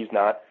cleared, but he's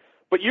not.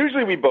 But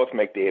usually we both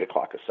make the 8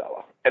 o'clock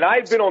Acela. And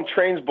I've been on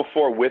trains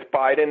before with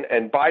Biden,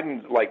 and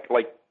Biden's like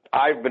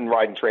I've been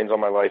riding trains all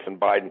my life, and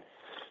Biden,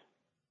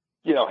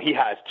 you know, he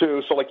has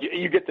too. So, like,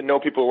 you get to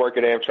know people who work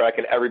at Amtrak,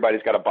 and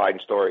everybody's got a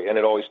Biden story, and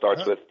it always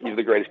starts with he's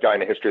the greatest guy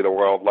in the history of the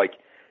world. Like,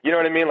 you know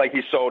what I mean? Like,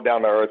 he's so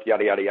down to earth,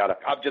 yada, yada, yada.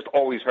 I've just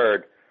always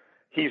heard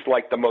he's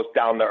like the most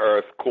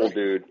down-to-earth, cool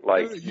dude,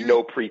 like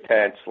no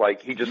pretense.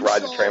 Like, he just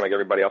rides the train like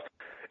everybody else.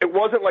 It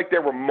wasn't like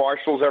there were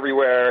marshals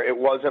everywhere. It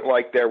wasn't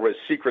like there was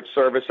Secret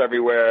Service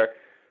everywhere.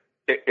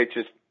 It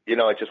just, you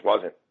know, it just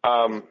wasn't.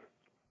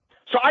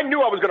 So I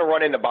knew I was going to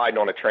run into Biden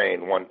on a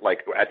train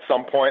at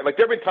some point. Like,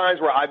 there have been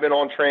times where I've been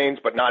on trains,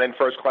 but not in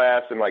first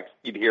class, and like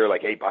you'd hear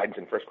like, "Hey, Biden's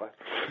in first class."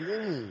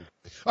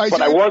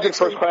 But I was in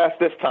first class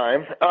this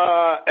time,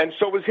 and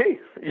so was he.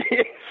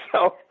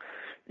 So.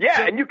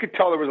 Yeah, and you could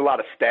tell there was a lot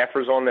of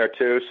staffers on there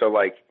too. So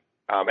like,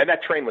 and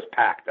that train was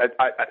packed.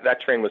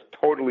 That train was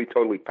totally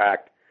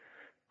packed.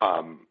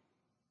 And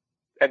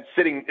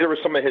there were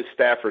some of his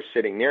staffers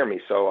sitting near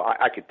me, so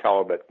I could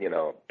tell that, you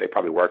know, they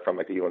probably worked from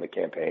like you in the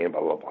campaign,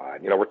 blah blah blah.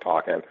 You know, we're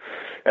talking,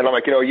 and I'm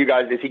like, you know, you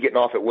guys, is he getting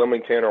off at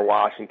Wilmington or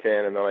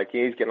Washington? And they're like,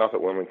 yeah, he's getting off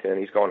at Wilmington.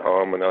 He's going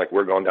home, and they're like,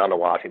 we're going down to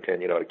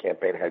Washington, you know, to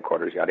campaign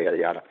headquarters, yada yada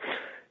yada.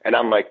 And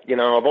I'm like, you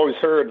know, I've always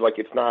heard like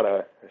it's not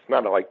a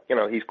like, you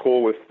know, he's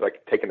cool with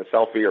like taking a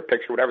selfie or a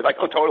picture, whatever. Like,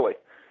 oh, totally.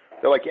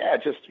 They're like, yeah,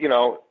 just, you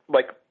know,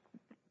 like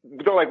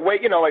they're like,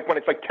 wait, you know, like when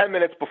it's like 10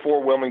 minutes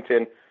before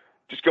Wilmington,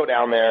 just go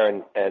down there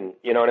and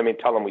you know what I mean,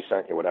 tell them we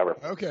sent you, whatever.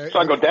 Okay. So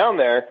I go down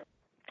there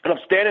and I'm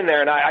standing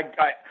there and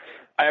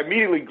I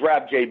immediately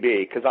grab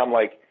JB because I'm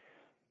like,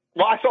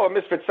 well, I saw a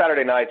Misfits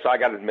Saturday night, so I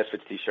got his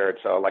Misfits T-shirt.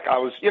 So like I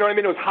was, you know what I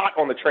mean? It was hot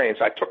on the train,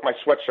 so I took my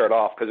sweatshirt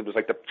off because it was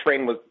like the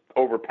train was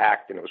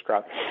overpacked and it was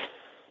crowded.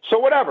 So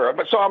whatever.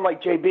 But so I'm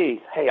like,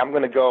 JB, hey, I'm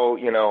going to go,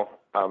 you know,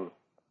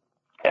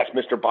 ask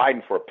Mr.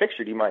 Biden for a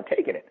picture. Do you mind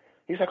taking it?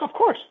 He's like, of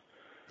course.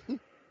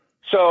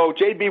 So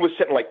JB was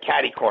sitting like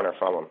catty corner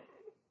from him.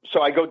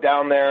 So I go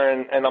down there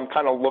and I'm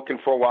kind of looking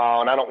for a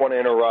while and I don't want to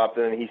interrupt.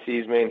 And he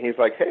sees me and he's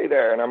like, hey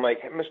there. And I'm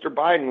like, hey, Mr.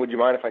 Biden, would you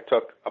mind if I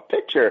took a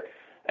picture?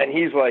 And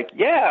he's like,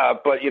 yeah,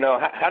 but, you know,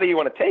 how do you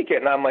want to take it?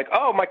 And I'm like,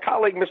 oh, my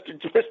colleague,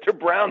 Mr.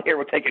 Brown here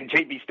will take it. And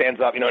JB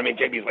stands up. You know what I mean?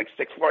 JB's like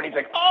 6'4", and he's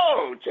like,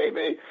 oh,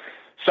 JB.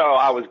 So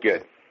I was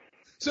good.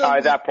 So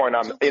at that point,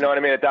 you know what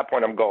I mean? At that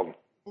point, I'm golden.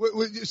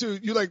 So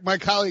you're like, my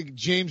colleague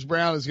James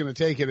Brown is going to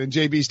take it, and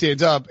JB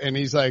stands up, and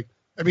he's like,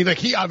 I mean, like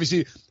he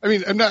obviously, I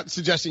mean, I'm not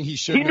suggesting he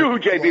should. He knew who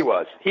JB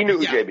was. He knew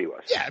who JB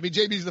was. Yeah, I mean,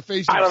 JB's the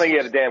face. I don't think he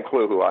had a damn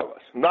clue who I was.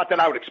 Not that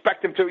I would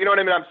expect him to. You know what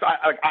I mean?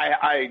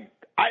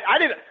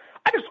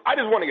 I just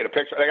want to get a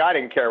picture. Like, I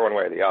didn't care one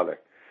way or the other.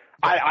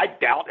 I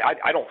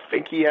don't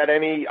think he had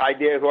any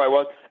idea who I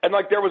was. And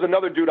like, there was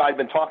another dude I'd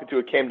been talking to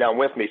who came down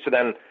with me. So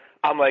then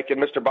I'm like,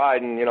 Mr.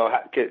 Biden, you know,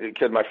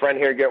 could my friend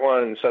here get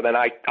one? And so then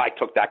I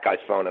took that guy's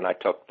phone and I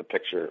took the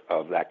picture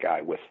of that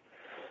guy with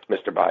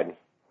Mr. Biden.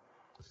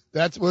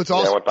 It's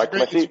awesome. I went back to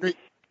my seat.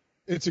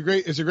 It's a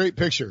great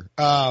picture.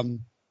 And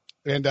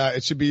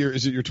it should be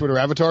is it your Twitter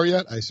avatar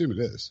yet? I assume it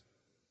is.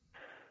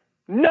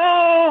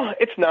 No,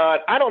 it's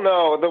not. I don't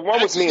know. The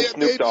one with me and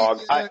Snoop Dogg,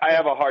 I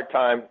have a hard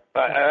time.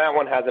 That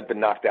one hasn't been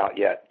knocked out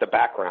yet, the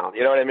background.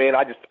 You know what I mean?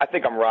 I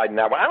think I'm riding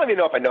that one. I don't even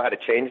know if I know how to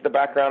change the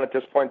background at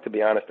this point, to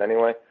be honest,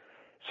 anyway.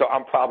 So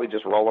I'm probably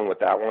just rolling with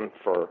that one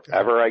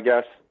forever, I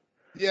guess.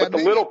 Yeah, but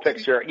the little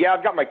picture,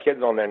 I've got my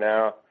kids on there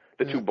now,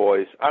 the two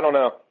boys. I don't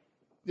know.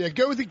 Yeah,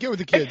 go with the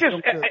kids. It's just,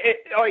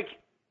 like,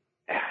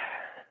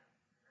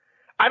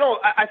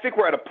 I think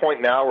we're at a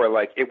point now where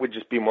like it would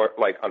just be more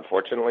like,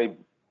 unfortunately,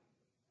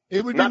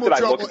 it would be not more that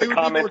trouble. I look at the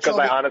comments because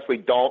I honestly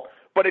don't,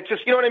 but it's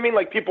just, you know what I mean?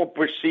 Like people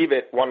perceive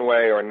it one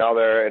way or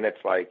another, and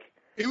it's like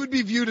it would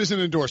be viewed as an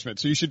endorsement.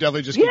 So you should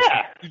definitely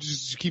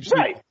just keep Snoop.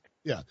 Right.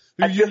 Yeah.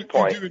 At this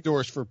point, you do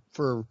endorse for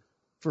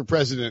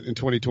president in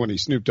 2020,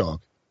 Snoop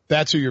Dogg.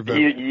 That's who you're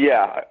voting.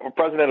 Yeah,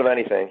 president of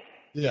anything.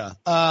 Yeah.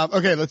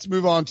 Okay, let's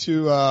move on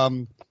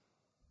to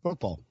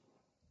football.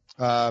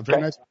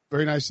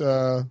 Very nice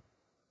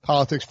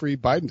politics-free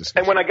Biden discussion.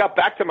 And when I got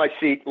back to my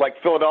seat, like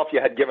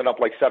Philadelphia had given up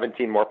like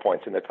 17 more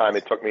points in the time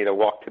it took me to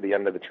walk to the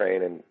end of the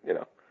train, and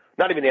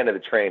not even the end of the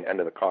train, end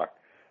of the car.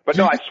 But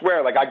no, I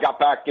swear, like I got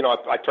back,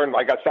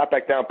 I got sat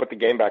back down, put the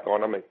game back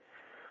on. I'm like,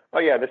 oh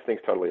yeah, this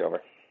thing's totally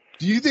over.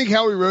 Do you think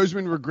Howie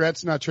Roseman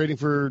regrets not trading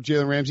for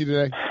Jalen Ramsey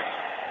today?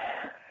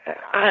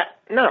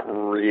 Not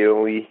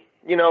really.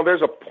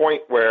 There's a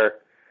point where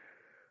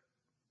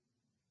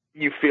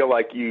you feel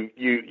like you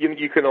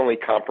can only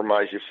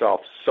compromise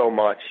yourself so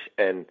much,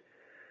 and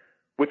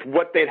with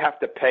what they'd have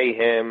to pay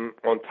him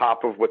on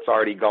top of what's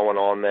already going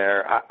on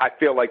there, I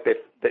feel like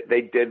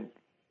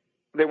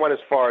they went as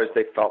far as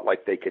they felt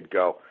like they could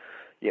go.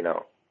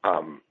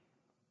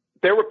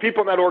 There were people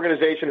in that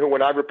organization who,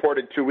 when I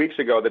reported 2 weeks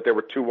ago that there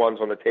were 2 ones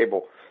on the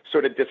table,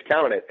 sort of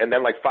discounted it. And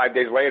then like 5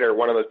 days later,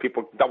 one of those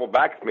people doubled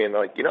back to me and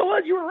they're like, you know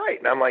what, you were right.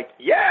 And I'm like,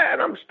 yeah,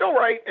 and I'm still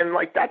right. And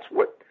like, that's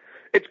what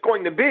it's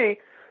going to be.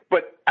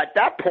 But at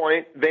that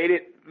point,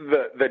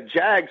 the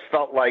Jags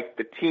felt like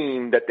the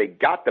team that they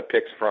got the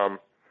picks from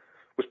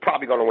was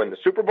probably going to win the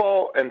Super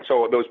Bowl. And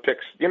so those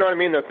picks, you know what I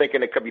mean? They're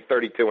thinking it could be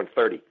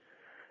 32-30.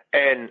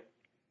 And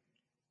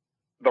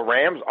the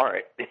Rams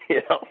aren't,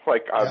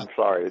 I'm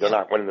sorry. They're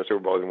not winning the Super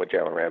Bowl even with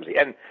Jalen Ramsey.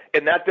 And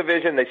in that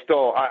division, they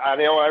still, I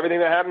know everything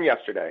that happened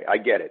yesterday. I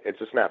get it.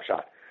 It's a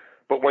snapshot.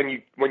 But when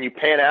you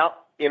pan out,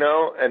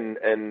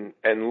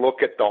 and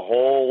look at the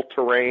whole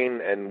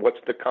terrain and what's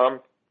to come,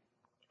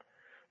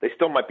 they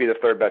still might be the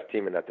third best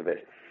team in that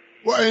division.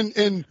 Well,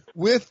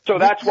 so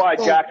that's why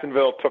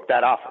Jacksonville took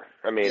that offer.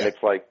 I mean,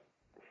 it's like.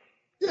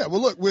 Yeah.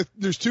 Well, look,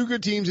 there's 2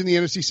 good teams in the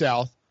NFC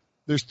South.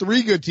 There's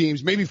 3 good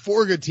teams, maybe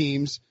 4 good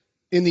teams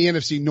in the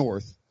NFC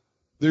North.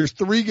 There's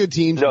 3 good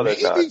teams. No,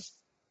 there's not.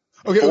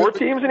 Okay, 4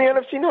 teams in the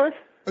NFC North?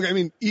 Okay, I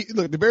mean,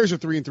 look, the Bears are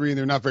 3-3 and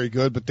they're not very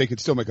good, but they could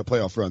still make a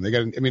playoff run.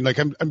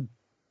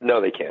 No,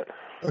 they can't.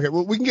 Okay,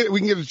 well, we can get to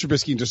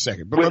Trubisky in just a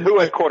second. But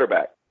who at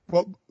quarterback?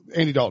 Well,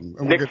 Andy Dalton.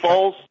 Nick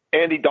Foles,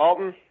 Andy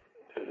Dalton.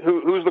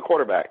 Who's the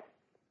quarterback?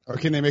 Or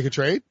can they make a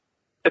trade?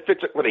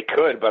 Well, they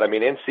could, but I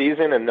mean, in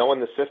season and knowing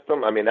the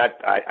system, I mean,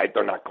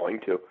 they're not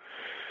going to.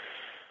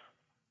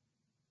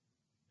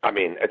 I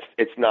mean,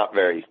 it's not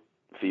very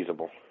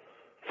feasible.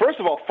 First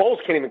of all, Foles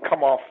can't even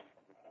come off.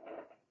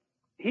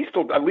 He's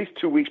still at least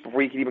 2 weeks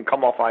before he can even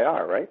come off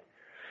IR, right?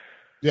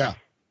 Yeah.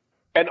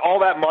 And all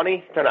that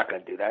money, they're not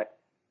going to do that.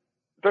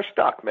 They're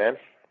stuck, man.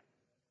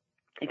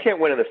 You can't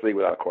win in this league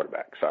without a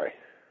quarterback. Sorry.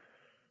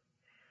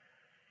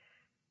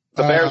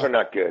 The Bears are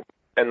not good.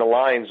 And the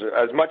Lions,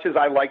 as much as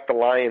I like the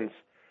Lions'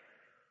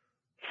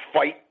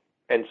 fight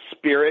and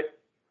spirit,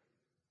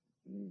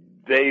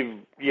 they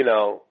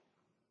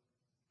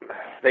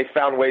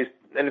found ways,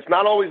 and it's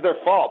not always their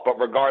fault, but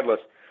regardless,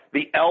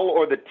 the L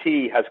or the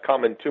T has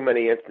come in too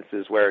many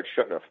instances where it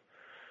shouldn't have.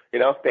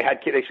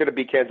 They should have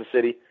beat Kansas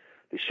City.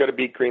 They should have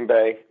beat Green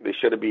Bay. They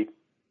should have beat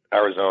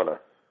Arizona.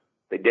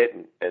 They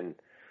didn't. And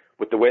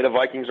with the way the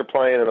Vikings are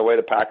playing and the way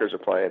the Packers are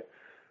playing,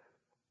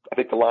 I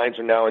think the Lions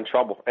are now in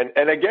trouble.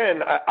 And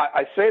again,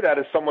 I say that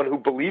as someone who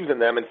believes in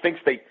them and thinks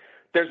they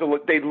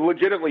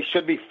legitimately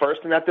should be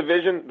first in that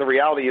division. The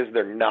reality is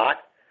they're not.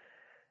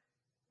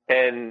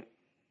 And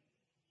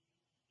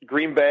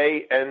Green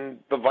Bay and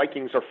the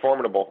Vikings are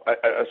formidable,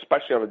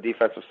 especially on the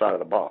defensive side of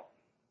the ball.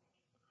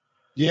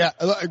 Yeah,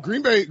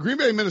 Green Bay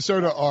and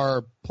Minnesota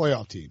are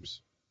playoff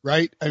teams,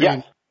 right? I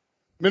mean,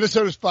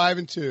 Minnesota's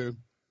 5-2.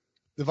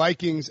 The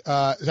Vikings,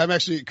 I'm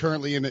actually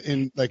currently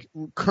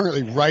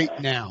currently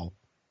right now,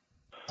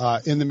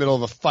 in the middle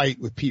of a fight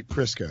with Pete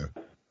Prisco,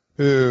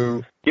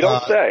 who you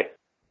don't say.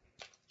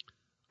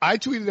 I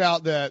tweeted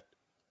out that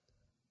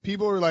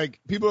people are like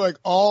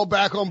all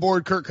back on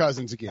board Kirk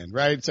Cousins again,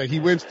 right? It's like he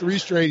wins 3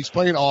 straight. He's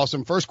playing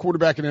awesome. First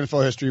quarterback in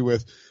NFL history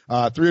with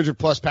 300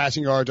 plus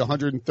passing yards,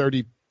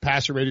 130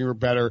 passer rating or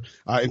better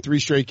in 3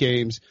 straight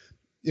games.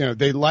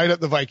 They light up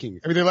the Vikings.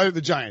 I mean, they light up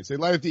the Giants. They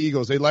light up the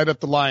Eagles. They light up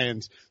the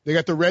Lions. They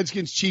got the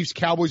Redskins, Chiefs,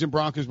 Cowboys, and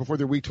Broncos before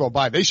their Week 12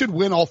 bye. They should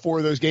win all 4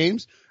 of those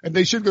games, and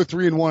they should go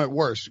 3-1 at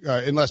worst,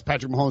 unless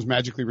Patrick Mahomes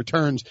magically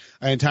returns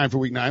in time for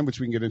Week 9, which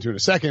we can get into in a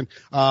second.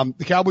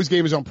 The Cowboys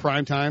game is on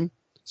prime time,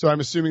 so I'm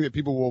assuming that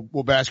people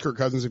will bash Kirk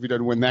Cousins if he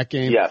doesn't win that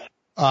game. Yes.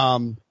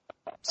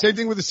 Same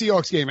thing with the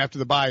Seahawks game after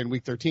the bye in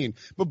Week 13.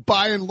 But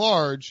by and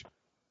large,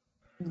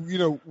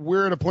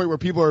 we're at a point where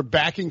people are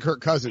backing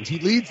Kirk Cousins. He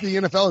leads the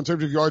NFL in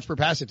terms of yards per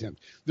pass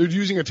attempt. They're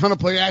using a ton of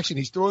play action.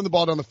 He's throwing the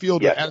ball down the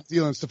field to Adam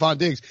Thielen and Stephon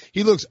Diggs.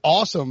 He looks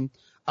awesome.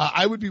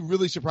 I would be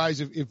really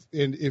surprised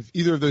if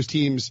either of those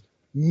teams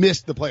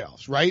missed the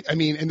playoffs, right? I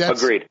mean, and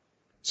that's agreed.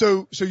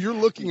 So you're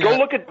looking Go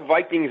look at the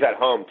Vikings at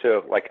home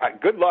too. Like,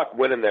 good luck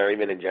winning there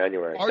even in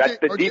January.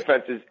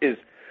 Defense is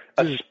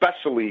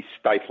especially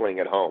stifling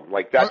at home.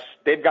 Like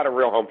they've got a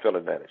real home field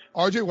advantage.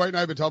 RJ White and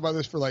I have been talking about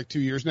this for like 2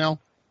 years now.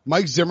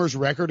 Mike Zimmer's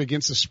record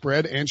against the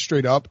spread and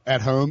straight up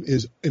at home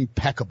is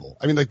impeccable.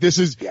 I mean, like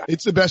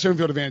it's the best home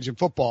field advantage in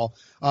football.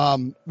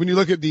 When you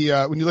look at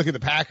the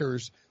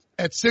Packers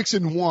at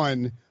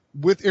 6-1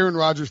 with Aaron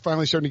Rodgers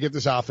finally starting to get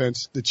this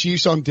offense, the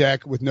Chiefs on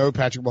deck with no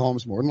Patrick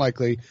Mahomes more than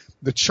likely,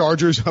 the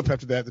Chargers up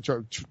after that,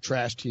 the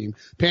trash team,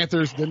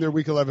 Panthers, then their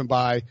week 11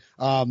 bye.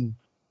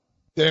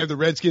 They have the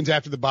Redskins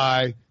after the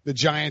bye, the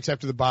Giants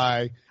after the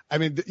bye. I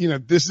mean,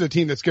 this is a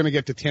team that's going to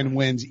get to 10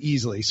 wins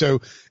easily.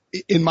 So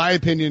in my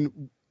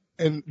opinion,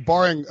 and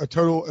barring a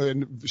total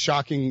and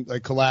shocking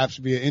like collapse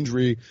via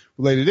injury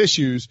related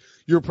issues,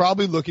 you're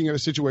probably looking at a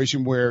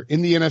situation where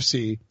in the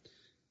NFC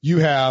you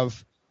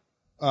have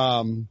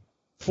 4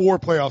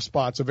 playoff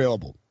spots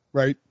available,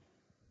 right?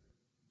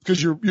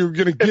 Because you're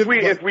going to get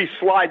if we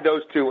slide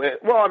those two in.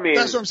 Well, I mean,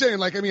 that's what I'm saying.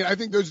 Like, I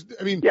think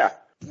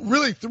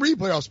really 3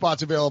 playoff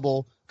spots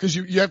available because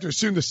you have to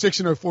assume the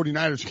 6-0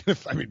 49ers are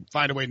going to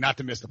find a way not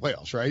to miss the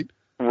playoffs, right?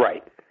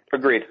 Right.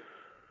 Agreed.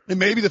 And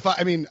maybe the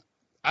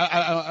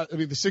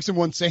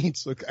 6-1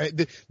 Saints. Look,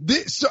 the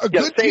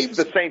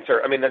Saints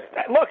are. I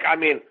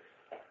mean,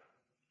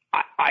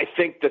 I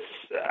think this.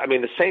 I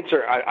mean, the Saints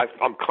are.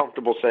 I'm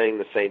comfortable saying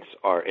the Saints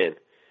are in.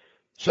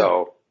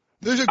 So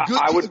there's a good.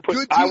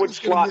 I would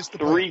slot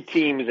 3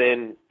 teams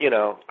in.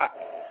 All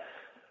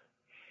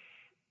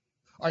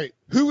right.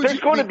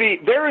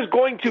 There is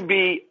going to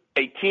be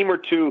a team or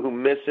two who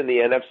miss in the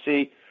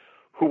NFC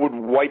who would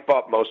wipe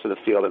up most of the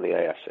field in the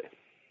AFC.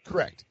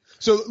 Correct.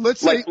 So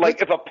let's say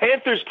if a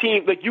Panthers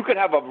team, like you could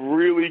have a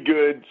really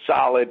good,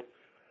 solid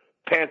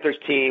Panthers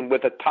team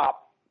with a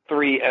top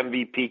 3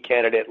 MVP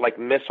candidate, like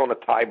miss on a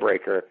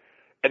tiebreaker,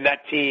 and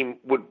that team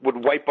would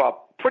wipe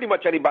up pretty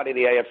much anybody in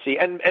the AFC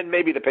and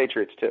maybe the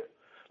Patriots too.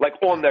 Like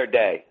on their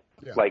day.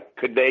 Yeah. Like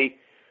could they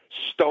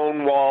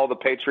stonewall the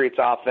Patriots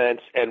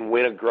offense and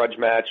win a grudge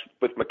match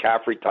with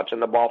McCaffrey touching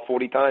the ball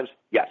 40 times?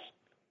 Yes.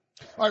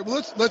 All right,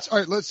 well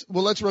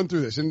let's run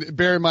through this and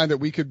bear in mind that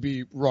we could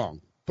be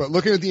wrong. But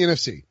looking at the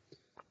NFC.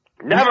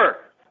 Never.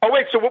 Oh,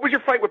 wait, so what was your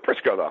fight with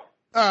Prisco,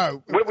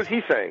 though? What was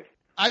he saying?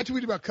 I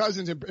tweeted about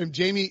Cousins and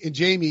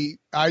Jamie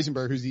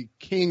Eisenberg, who's the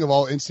king of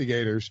all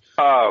instigators.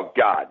 Oh,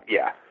 God,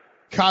 yeah.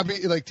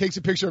 Takes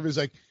a picture of it. He's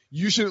like,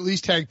 you should at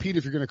least tag Pete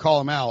if you're going to call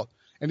him out.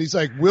 And he's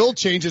like, Will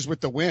changes with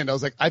the wind. I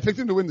was like, I picked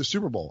him to win the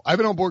Super Bowl. I've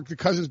been on board the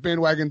Cousins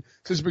bandwagon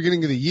since the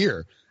beginning of the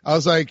year. I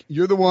was like,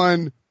 you're the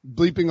one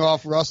bleeping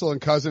off Russell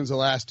and Cousins the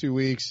last 2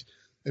 weeks.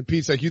 And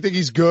Pete's like, you think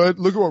he's good?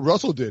 Look at what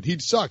Russell did. He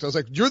sucked. I was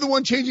like, you're the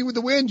one changing with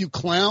the wind, you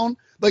clown.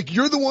 Like,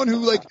 you're the one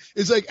who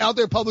is out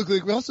there publicly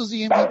like, Russell's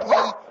the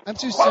MVP. I'm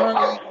so sorry.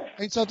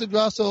 I insulted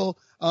Russell.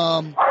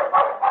 And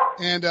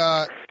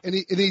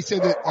he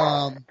said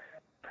that,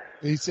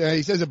 he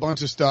says a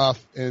bunch of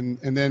stuff and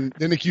then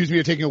accused me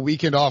of taking a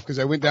weekend off because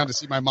I went down to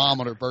see my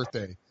mom on her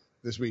birthday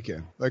this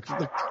weekend. Like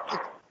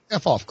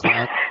F off,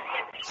 clown.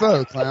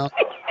 So, clown.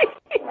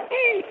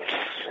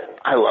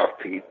 I love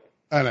Pete.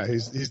 I know,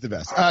 he's the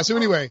best. So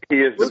anyway. He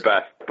is the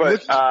best.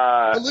 But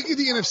look at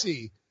the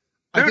NFC.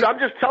 Dude, I'm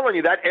just telling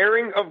you, that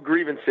airing of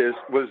grievances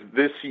was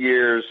this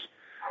year's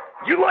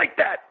 – you like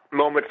that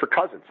moment for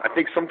Cousins. I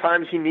think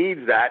sometimes he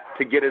needs that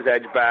to get his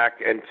edge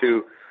back and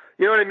to,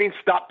 you know what I mean,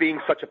 stop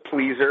being such a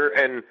pleaser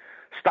and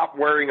stop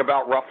worrying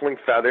about ruffling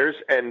feathers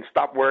and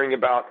stop worrying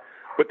about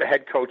what the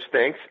head coach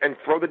thinks and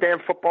throw the damn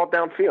football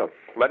downfield.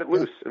 Let it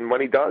loose. And when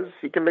he does,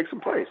 he can make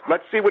some plays.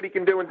 Let's see what he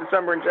can do in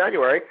December and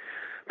January.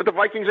 But the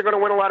Vikings are going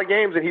to win a lot of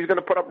games, and he's going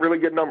to put up really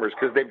good numbers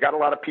because they've got a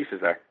lot of pieces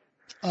there.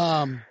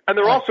 And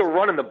they're also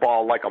running the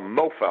ball like a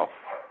mofo.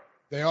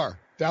 They are.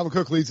 Dalvin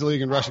Cook leads the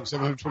league in rushing,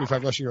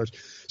 725 rushing yards.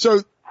 So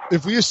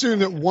if we assume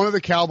that one of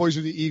the Cowboys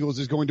or the Eagles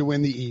is going to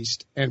win the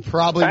East, and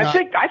probably not.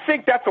 I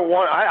think that's a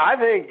one. I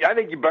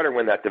think you better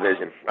win that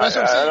division. That's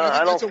what I'm saying.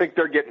 I don't think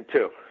they're getting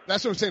 2.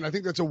 That's what I'm saying. I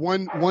think that's a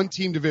one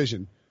team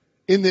division.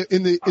 In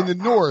the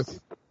North,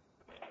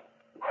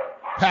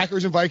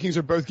 Packers and Vikings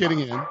are both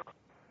getting in.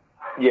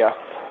 Yeah.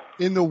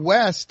 In the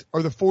West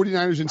are the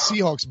 49ers and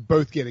Seahawks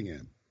both getting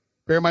in.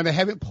 Bear in mind they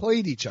haven't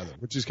played each other,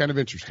 which is kind of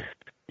interesting.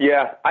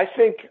 Yeah, I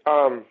think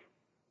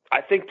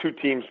 2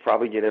 teams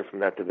probably get in from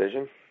that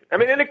division. I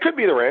mean, and it could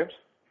be the Rams.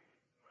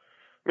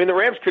 I mean, the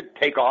Rams could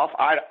take off.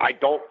 I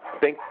don't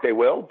think they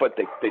will, but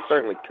they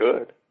certainly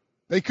could.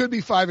 They could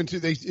be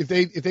 5-2.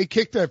 If they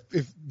kick that,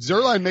 if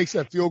Zerline makes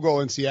that field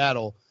goal in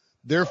Seattle,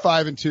 they're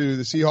 5-2.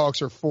 The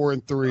Seahawks are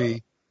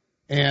 4-3,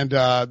 and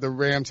the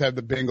Rams have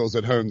the Bengals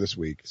at home this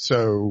week.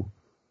 So,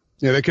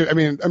 yeah, they could. I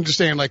mean, I'm just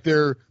saying, like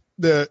the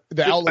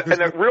outlook. And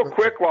then real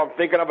quick, while I'm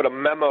thinking of it, a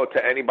memo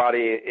to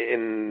anybody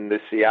in the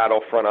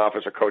Seattle front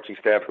office or coaching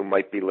staff who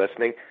might be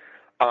listening.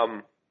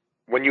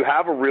 When you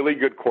have a really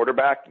good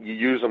quarterback, you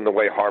use them the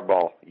way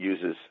Harbaugh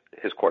uses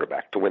his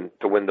quarterback to win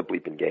the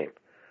bleeping game.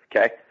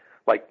 Okay?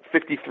 Like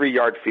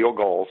 53-yard field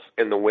goals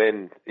in the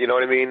win. You know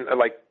what I mean?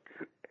 Like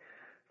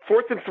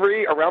 4th and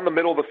 3 around the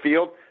middle of the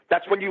field.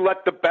 That's when you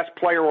let the best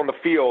player on the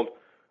field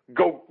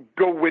go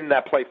win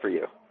that play for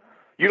you.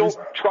 You don't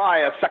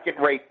try a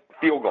second-rate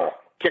field goal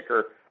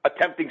kicker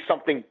attempting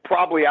something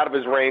probably out of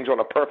his range on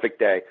a perfect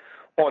day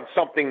on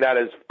something that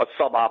is a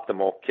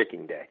suboptimal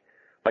kicking day.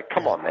 Like,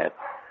 come on, man.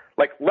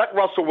 Like, let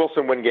Russell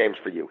Wilson win games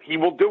for you. He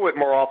will do it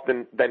more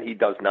often than he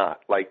does not.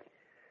 Like,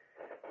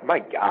 my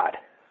God.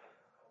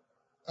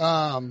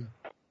 I'm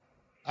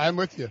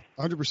with you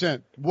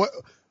 100%.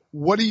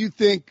 What do you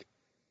think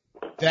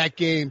that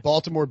game,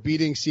 Baltimore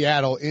beating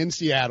Seattle in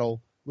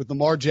Seattle with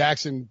Lamar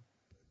Jackson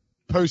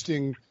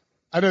posting?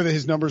 I know that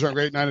his numbers aren't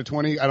great,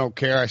 9-20. I don't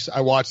care.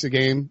 I watched the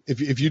game.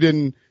 If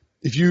you're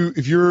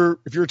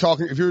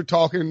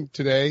talking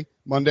today,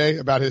 Monday,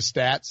 about his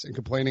stats and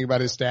complaining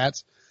about his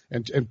stats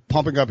and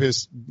pumping up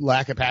his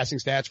lack of passing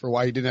stats for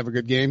why he didn't have a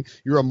good game,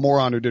 you're a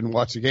moron who didn't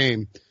watch the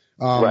game.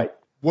 Right.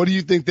 What do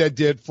you think that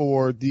did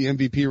for the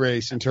MVP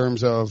race in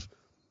terms of,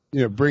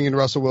 bringing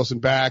Russell Wilson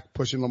back,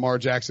 pushing Lamar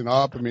Jackson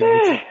up? I mean,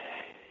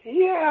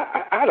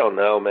 yeah, I don't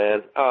know,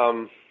 man.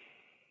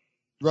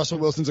 Russell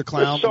Wilson's a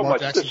clown.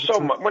 There's so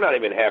much. We're not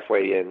even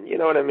halfway in. You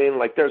know what I mean?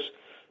 Like,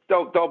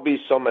 there'll be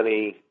so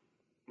many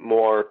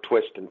more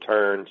twists and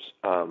turns.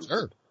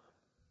 Sure.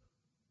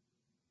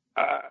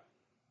 I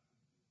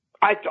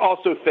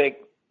also think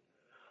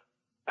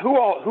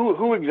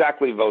who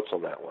exactly votes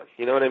on that one?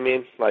 You know what I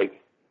mean? Like,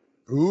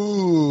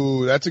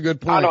 ooh, that's a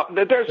good point.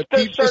 There's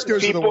certain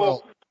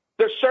people.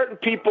 There's certain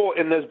people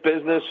in this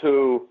business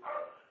who.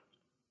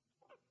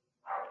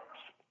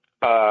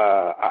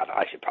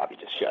 I should probably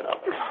just shut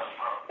up.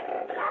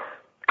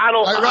 I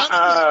don't.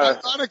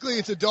 Ironically,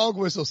 it's a dog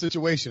whistle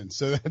situation,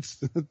 so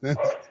that's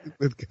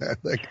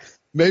like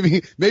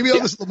maybe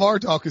all this Lamar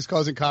talk is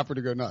causing Copper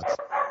to go nuts.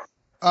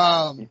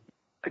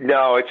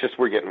 No, it's just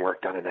we're getting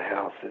work done in the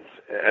house, and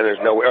there's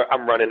nowhere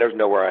I'm running. There's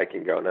nowhere I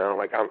can go now,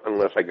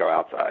 unless I go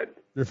outside.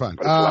 You're fine.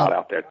 But it's loud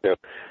out there too.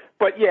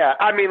 But yeah,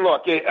 I mean,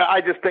 look,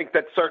 I just think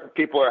that certain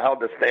people are held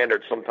to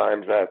standards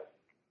sometimes that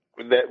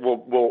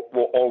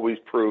will always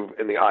prove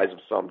in the eyes of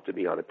some to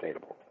be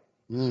unattainable.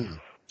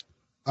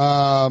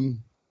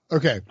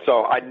 Okay.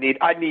 So I need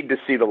to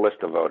see the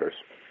list of voters.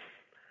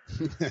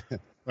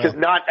 Because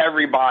not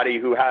everybody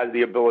who has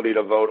the ability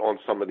to vote on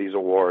some of these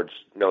awards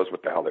knows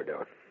what the hell they're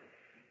doing.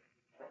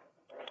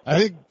 I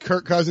think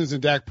Kirk Cousins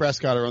and Dak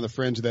Prescott are on the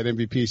fringe of that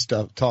MVP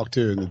stuff talk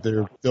too, and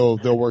that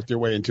they'll work their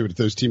way into it if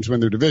those teams win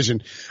their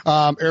division.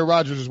 Aaron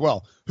Rodgers as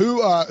well.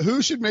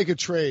 Who should make a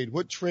trade?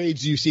 What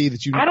trades do you see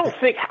that you? I don't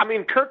think. I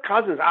mean, Kirk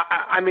Cousins.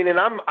 I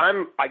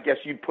guess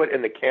you'd put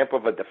in the camp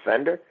of a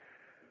defender,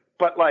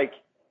 but like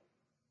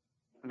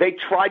they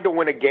tried to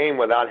win a game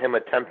without him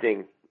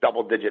attempting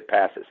double-digit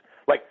passes.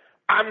 Like,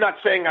 I'm not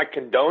saying I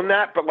condone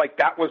that, but like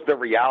that was the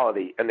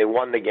reality, and they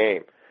won the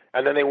game.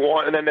 And then they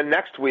won, and then the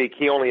next week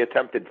he only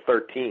attempted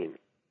 13,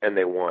 and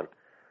they won.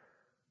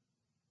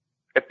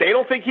 If they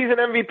don't think he's an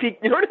MVP,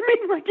 you know what I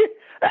mean? Like,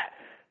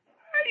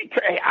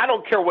 I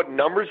don't care what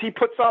numbers he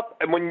puts up,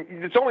 and when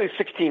it's only a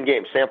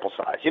 16-game sample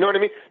size, you know what I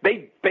mean?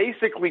 They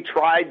basically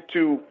tried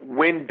to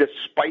win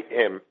despite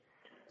him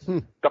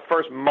the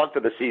first month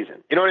of the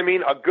season. You know what I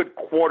mean? A good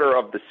quarter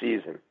of the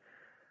season.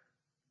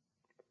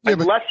 Yeah,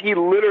 unless he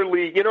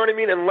literally, you know what I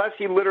mean? Unless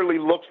he literally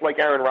looks like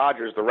Aaron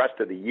Rodgers the rest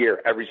of the year,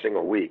 every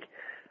single week.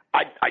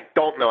 I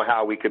don't know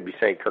how we could be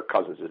saying Kirk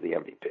Cousins is the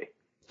MVP.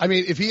 I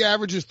mean, if he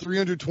averages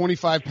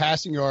 325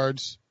 passing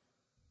yards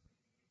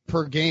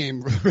per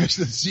game for the rest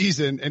of the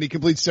season and he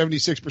completes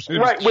 76% of his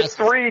passes, with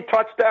 3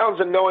 touchdowns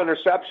and no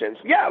interceptions.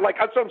 Yeah, like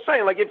that's what I'm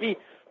saying. Like if he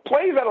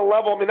plays at a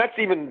level, I mean, that's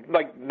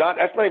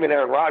not even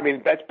Aaron Rodgers. I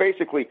mean, that's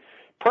basically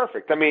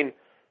perfect. I mean,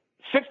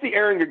 since the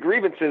airing of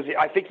grievances,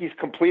 I think he's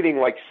completing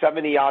like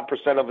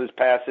 70-odd% of his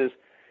passes.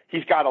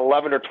 He's got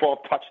 11 or 12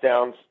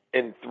 touchdowns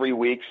in 3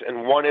 weeks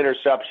and 1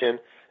 interception.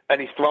 And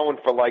he's throwing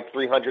for like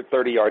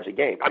 330 yards a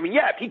game. I mean,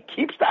 yeah, if he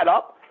keeps that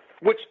up,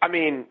 which, I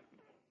mean,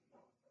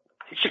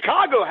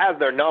 Chicago has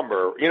their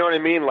number. You know what I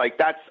mean? Like,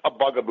 that's a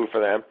bugaboo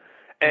for them.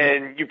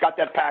 And you've got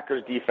that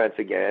Packers defense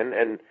again.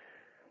 And,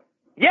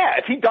 yeah,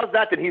 if he does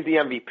that, then he's the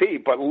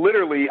MVP. But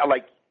literally,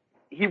 like,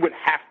 he would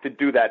have to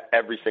do that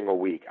every single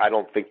week. I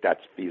don't think that's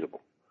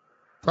feasible.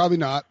 Probably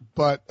not,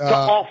 but to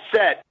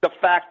offset the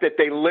fact that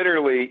they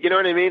literally, you know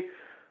what I mean?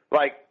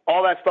 Like,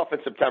 all that stuff in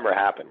September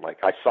happened. Like,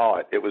 I saw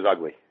it. It was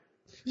ugly.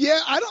 Yeah,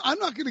 I'm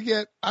not gonna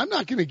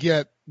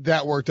get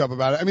that worked up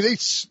about it. I mean,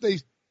 they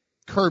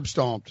curb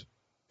stomped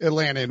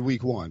Atlanta in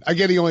week 1. I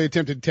get he only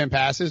attempted 10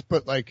 passes,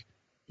 but like,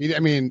 he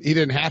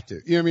didn't have to.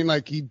 You know what I mean?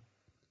 Like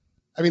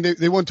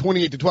they won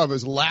 28-12. It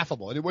was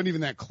laughable, and it wasn't even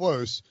that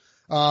close.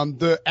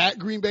 The at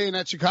Green Bay and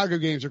at Chicago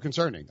games are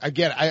concerning. I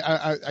get it.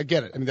 I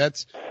get it. I mean,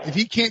 if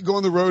he can't go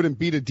on the road and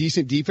beat a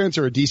decent defense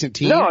or a decent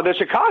team. No, the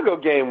Chicago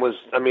game was,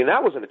 I mean,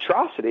 that was an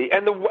atrocity.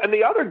 And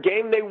the other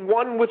game they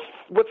won with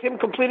him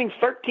completing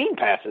 13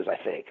 passes, I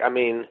think. I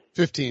mean,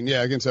 15,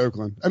 yeah, against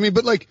Oakland. I mean,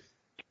 but like,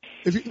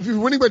 if you're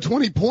winning by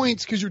 20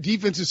 points because your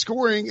defense is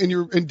scoring and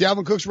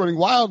Dalvin Cook's running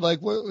wild,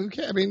 like, well,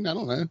 okay. I mean, I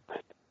don't know.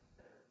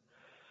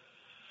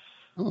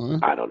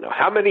 I don't know.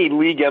 How many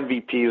league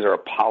MVPs are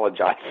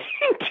apologizing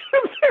to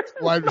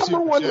their number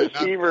one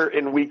receiver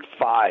in week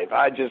 5?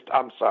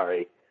 I'm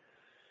sorry.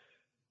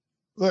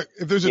 Look,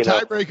 if there's a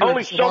tiebreaker,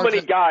 only so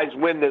many guys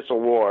win this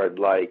award.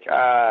 Like,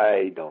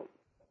 I don't.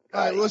 All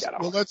right,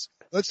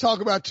 let's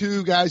talk about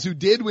two guys who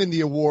did win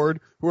the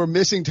award who are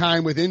missing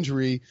time with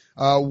injury.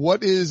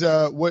 What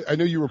I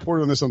know you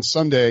reported on this on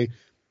Sunday.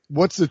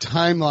 What's the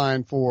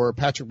timeline for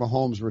Patrick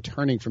Mahomes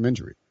returning from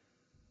injury?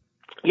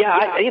 Yeah,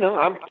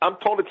 I'm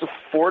told it's a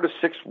 4 to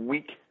 6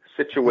 week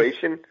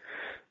situation.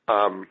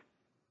 Does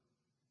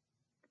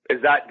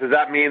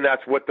that mean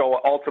that's what they'll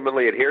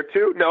ultimately adhere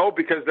to? No,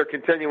 because they're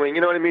continuing,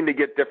 you know what I mean, to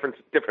get different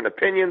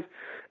opinions.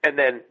 And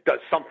then does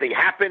something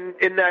happen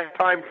in that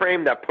time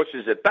frame that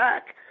pushes it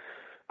back?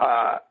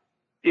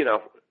 We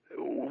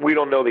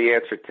don't know the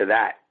answer to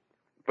that.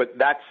 But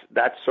that's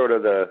sort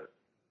of the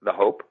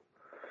hope.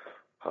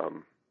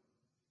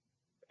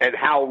 And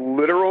how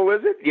literal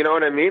is it? You know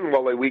what I mean?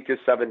 Well, a week is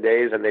 7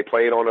 days, and they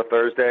play it on a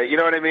Thursday. You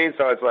know what I mean?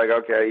 So it's like,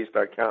 okay, you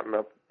start counting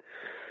up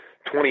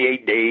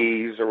 28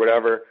 days or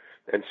whatever.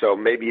 And so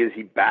maybe is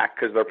he back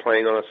because they're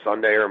playing on a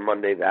Sunday or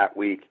Monday that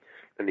week,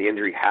 and the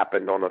injury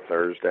happened on a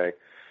Thursday.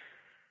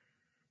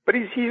 But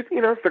he's they're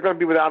going to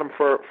be without him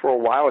for a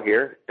while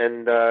here,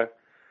 and I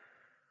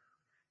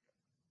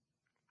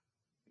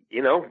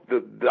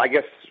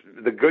guess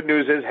the good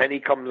news is Henne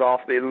comes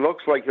off. It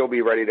looks like he'll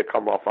be ready to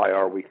come off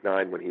IR week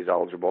 9 when he's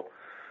eligible.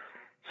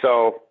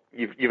 So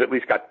you've at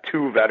least got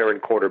two veteran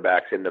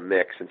quarterbacks in the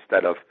mix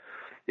instead of,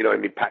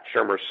 Pat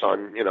Shermer's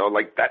son.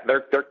 Like that.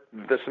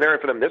 The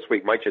scenario for them this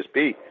week might just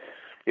be,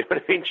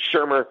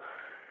 Shermer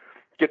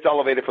gets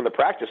elevated from the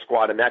practice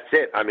squad and that's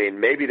it. I mean,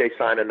 maybe they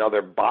sign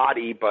another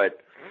body,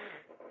 but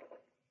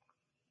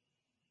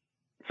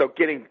so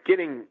getting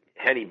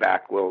Henne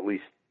back will at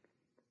least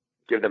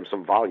give them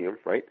some volume,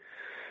 right?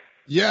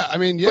 Yeah, I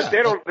mean, yeah. But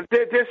they don't.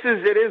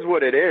 It is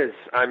what it is.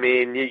 I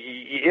mean,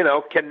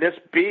 can this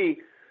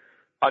be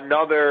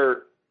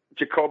another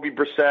Jacoby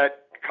Brissett,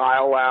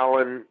 Kyle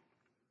Allen,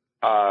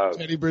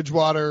 Teddy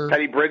Bridgewater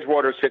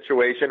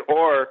situation,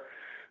 or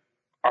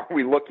are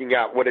we looking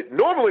at what it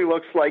normally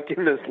looks like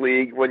in this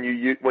league when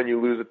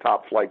you lose a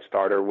top flight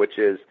starter, which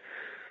is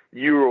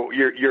you're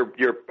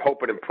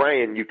hoping and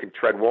praying you can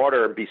tread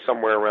water and be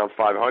somewhere around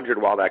 500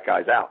 while that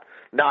guy's out,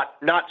 not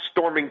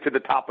storming to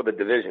the top of the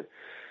division.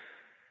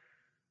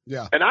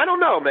 Yeah. And I don't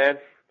know, man.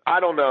 I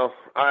don't know.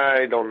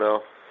 I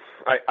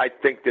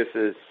think this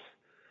is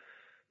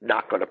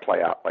not going to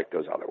play out like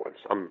those other ones.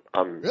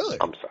 Really?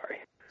 I'm sorry.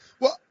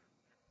 Well,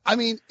 I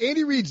mean,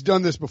 Andy Reid's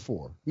done this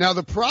before. Now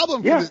the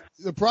problem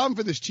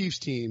for this Chiefs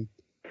team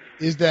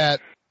is that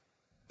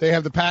they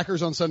have the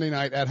Packers on Sunday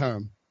night at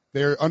home.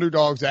 They're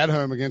underdogs at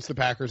home against the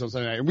Packers on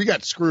Sunday night. And we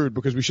got screwed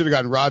because we should have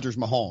gotten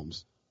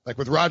Rodgers-Mahomes. Like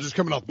with Rodgers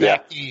coming off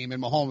that game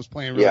and Mahomes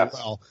playing really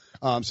well.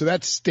 So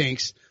that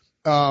stinks.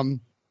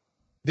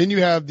 Then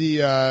you have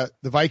the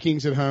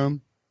Vikings at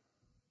home.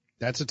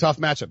 That's a tough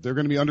matchup. They're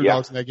going to be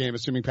underdogs in that game,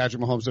 assuming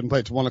Patrick Mahomes doesn't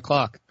play. It's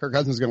 1:00. Kirk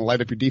Cousins is going to light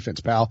up your defense,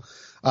 pal.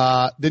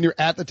 Then you're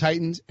at the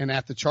Titans and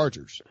at the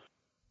Chargers.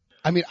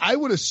 I mean, I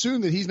would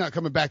assume that he's not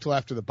coming back till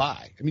after the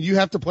bye. I mean, you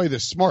have to play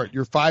this smart.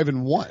 You're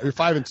 5-1. You're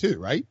 5-2,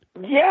 right?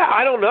 Yeah,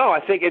 I don't know. I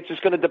think it's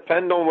just going to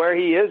depend on where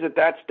he is at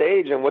that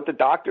stage and what the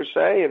doctors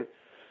say. And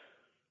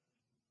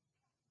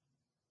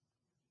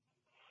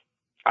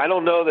I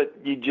don't know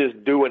that you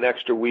just do an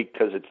extra week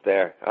because it's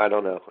there. I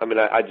don't know. I mean,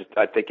 I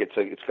think it's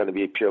going to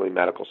be a purely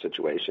medical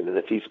situation.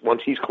 And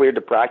once he's cleared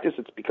to practice,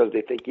 it's because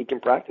they think he can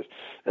practice.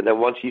 And then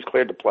once he's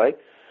cleared to play,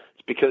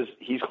 it's because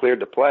he's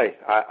cleared to play.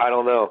 I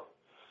don't know.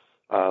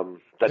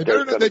 They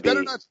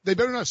better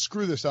not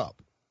screw this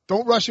up.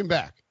 Don't rush him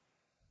back.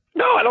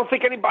 No, I don't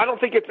think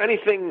it's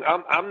anything.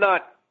 I'm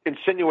not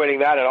insinuating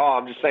that at all.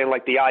 I'm just saying,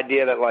 like, the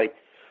idea that, like,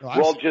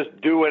 we'll just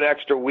do an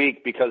extra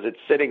week because it's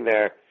sitting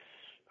there.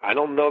 I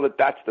don't know that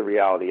that's the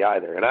reality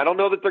either. And I don't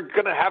know that they're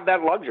going to have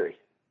that luxury.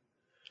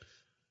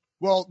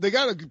 Well, they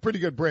got a pretty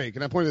good break,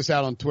 and I pointed this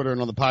out on Twitter and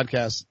on the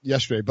podcast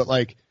yesterday, but,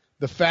 like,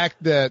 the fact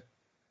that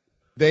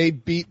they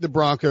beat the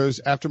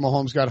Broncos after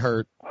Mahomes got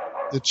hurt,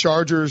 the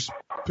Chargers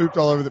pooped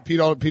all over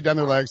peed down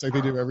their legs like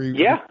they do every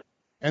week,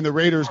 and the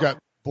Raiders got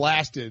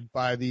blasted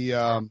by the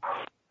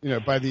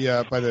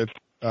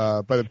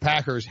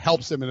Packers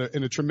helps them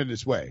in a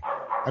tremendous way.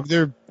 I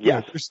mean,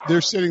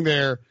 they're sitting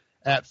there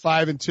at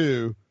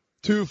 5-2,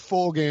 2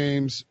 full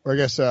games, or I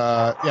guess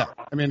I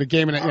mean a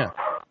game and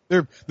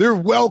they're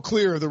well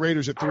clear of the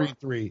Raiders at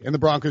 3-3 and the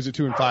Broncos at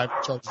 2-5, the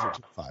Chargers at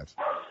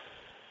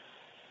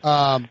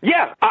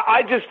 2-5.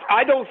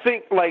 I don't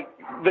think, like,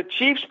 the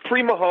Chiefs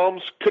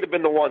pre-Mahomes could have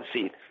been the 1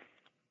 seed.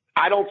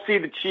 I don't see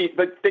the Chiefs,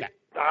 but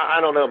I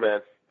don't know,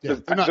 man. Yeah,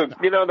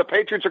 the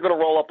Patriots are going to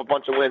roll up a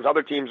bunch of wins.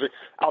 Other teams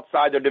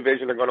outside their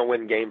division are going to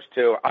win games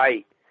too.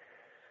 I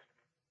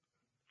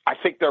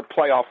think their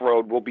playoff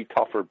road will be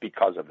tougher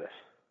because of this.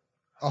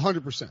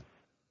 100%.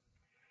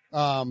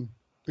 And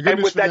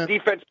with that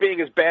defense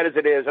being as bad as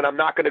it is, and I'm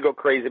not going to go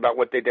crazy about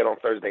what they did on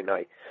Thursday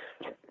night.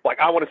 Like,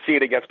 I want to see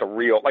it against I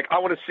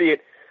want to see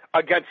it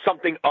against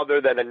something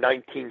other than a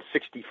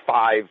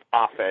 1965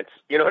 offense.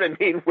 You know what I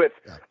mean? With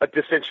a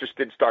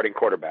disinterested starting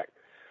quarterback.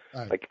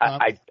 Right. Like,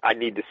 I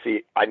need to see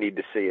it. I need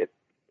to see it.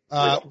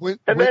 And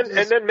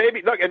then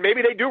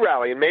maybe they do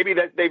rally, and maybe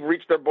that they've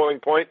reached their boiling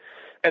point,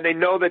 and they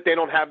know that they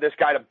don't have this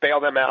guy to bail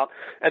them out,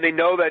 and they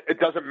know that it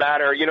doesn't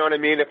matter, you know what I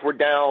mean, if we're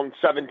down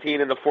 17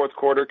 in the fourth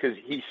quarter, because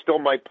he still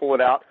might pull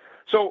it out.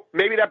 So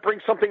maybe that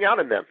brings something out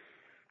in them.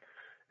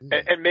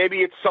 And maybe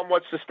it's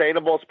somewhat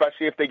sustainable,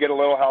 especially if they get a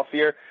little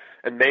healthier,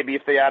 and maybe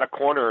if they add a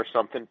corner or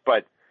something,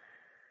 but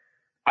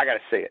I got to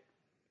see it.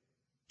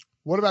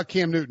 What about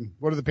Cam Newton?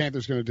 What are the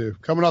Panthers going to do?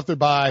 Coming off their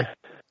bye,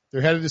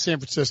 they're headed to San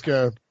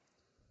Francisco.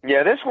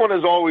 Yeah, this one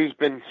has always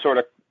been sort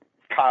of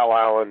Kyle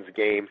Allen's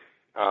game.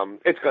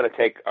 It's going to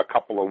take a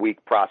couple of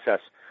week process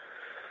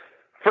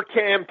for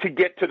Cam to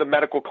get to the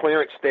medical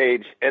clearance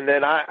stage. And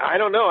then I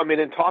don't know. I mean,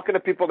 in talking to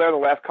people there the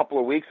last couple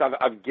of weeks,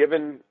 I've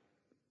given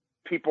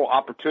people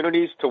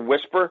opportunities to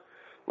whisper,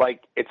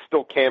 like, it's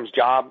still Cam's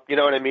job, you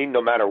know what I mean,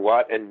 no matter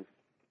what. And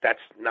that's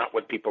not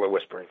what people are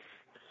whispering.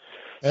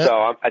 Yeah.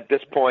 So at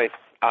this point,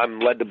 I'm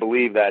led to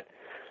believe that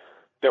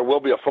there will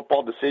be a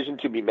football decision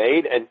to be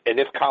made. And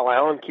if Kyle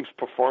Allen keeps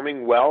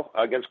performing well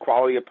against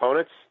quality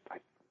opponents,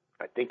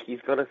 I think he's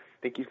going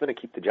to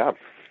keep the job.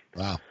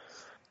 Wow.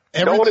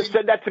 No one has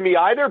said that to me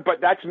either,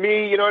 but that's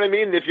me, you know what I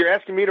mean? If you're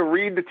asking me to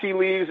read the tea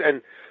leaves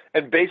and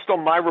based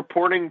on my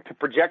reporting to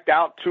project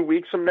out 2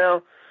 weeks from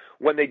now,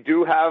 when they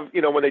do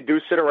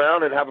sit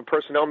around and have a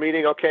personnel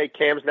meeting, okay,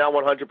 Cam's now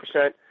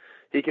 100%,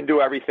 he can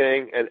do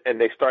everything, and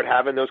they start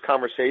having those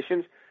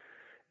conversations.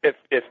 If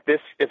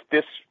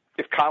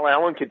Kyle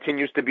Allen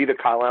continues to be the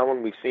Kyle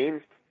Allen we've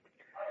seen,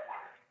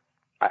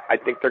 I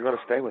think they're going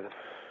to stay with him.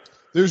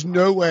 There's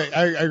no way.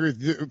 I agree.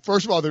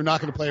 First of all, they're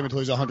not going to play him until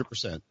he's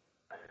 100%.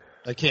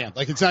 They can't.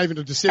 Like, it's not even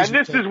a decision.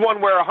 And this is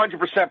one where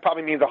 100%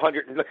 probably means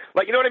 100.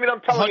 Like, you know what I mean? I'm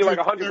telling you, like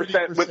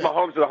 100% with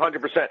Mahomes is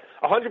 100%.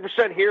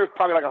 100% here is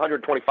probably like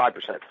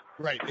 125%.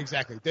 Right,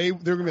 exactly. They're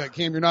going to be like,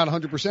 Cam, you're not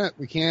 100%.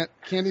 We can't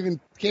even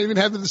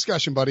have the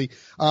discussion, buddy.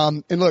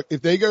 And look,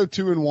 if they go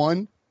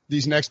 2-1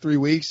 these next 3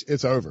 weeks,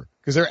 it's over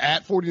because they're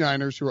at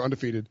 49ers, who are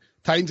undefeated,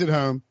 Titans at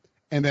home,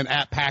 and then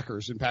at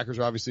Packers. And Packers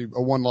are obviously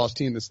a one-loss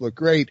team that's looked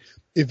great.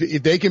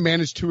 If they can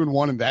manage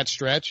 2-1 in that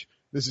stretch,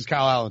 this is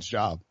Kyle Allen's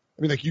job.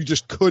 I mean, like, you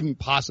just couldn't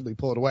possibly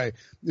pull it away.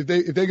 If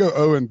they go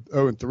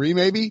 0-3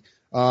 maybe,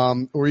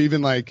 or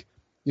even like,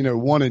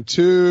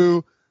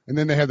 1-2, and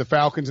then they have the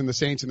Falcons and the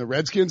Saints and the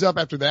Redskins up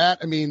after that.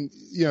 I mean,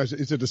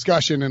 it's a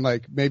discussion, and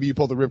like maybe you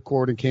pull the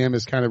ripcord and Cam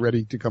is kind of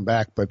ready to come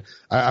back. But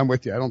I'm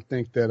with you. I don't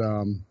think that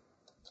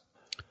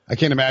I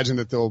can't imagine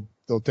that they'll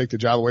take the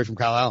job away from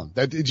Kyle Allen.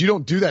 You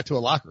don't do that to a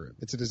locker room.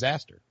 It's a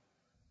disaster.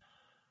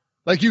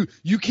 Like you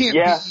can't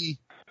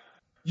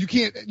you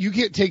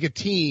can't take a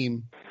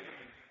team.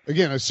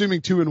 Again,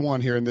 assuming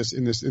 2-1 here in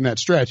that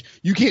stretch,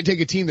 you can't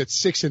take a team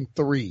that's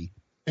 6-3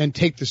 and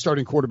take the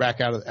starting quarterback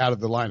out of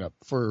the lineup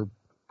for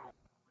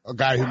a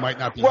guy who might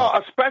not be.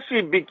 Well,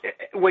 especially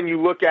when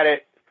you look at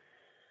it,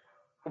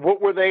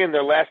 what were they in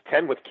their last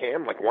 10 with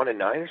Cam? Like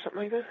 1-9 or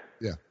something like that?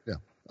 Yeah.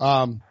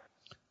 I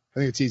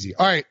think it's easy.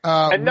 All right.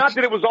 And not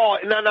that it was all.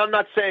 No, I'm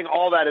not saying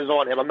all that is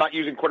on him. I'm not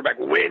using quarterback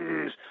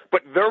wins,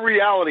 but the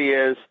reality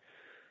is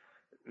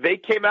they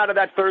came out of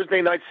that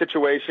Thursday night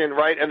situation,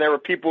 right? And there were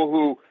people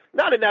who.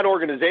 Not in that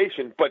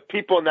organization, but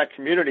people in that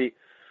community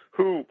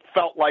who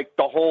felt like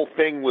the whole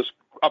thing was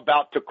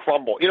about to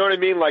crumble. You know what I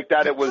mean? Like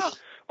that it was,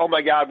 oh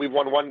my God, we've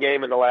won one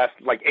game in the last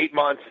 8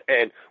 months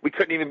and we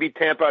couldn't even beat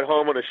Tampa at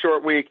home on a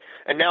short week.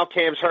 And now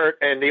Cam's hurt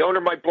and the owner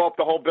might blow up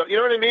the whole bill. You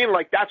know what I mean?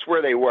 Like that's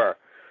where they were.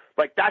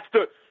 Like that's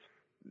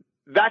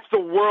the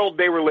world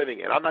they were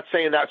living in. I'm not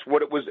saying that's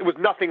what it was. It was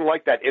nothing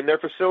like that in their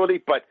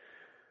facility, but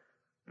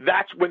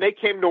that's when they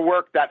came to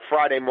work that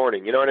Friday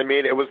morning. You know what I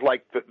mean? It was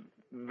like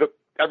the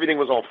everything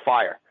was on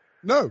fire.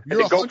 No,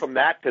 you're and to go from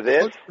that to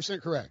this,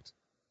 100% correct.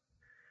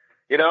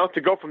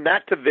 To go from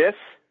that to this,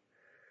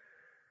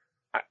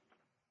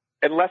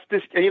 unless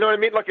this, you know what I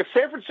mean? Like if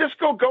San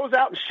Francisco goes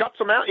out and shuts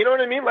them out, you know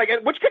what I mean? Like,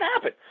 which could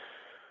happen.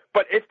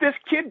 But if this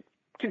kid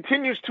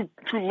continues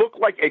to look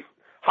like a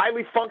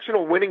highly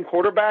functional winning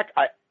quarterback,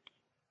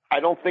 I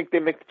don't think they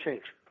make the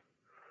change.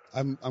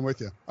 I'm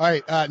with you. All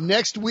right,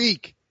 next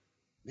week.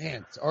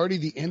 Man, it's already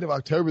the end of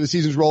October. The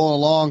season's rolling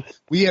along.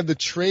 We have the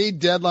trade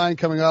deadline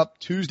coming up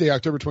Tuesday,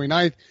 October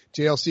 29th.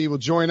 JLC will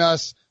join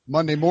us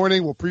Monday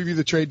morning. We'll preview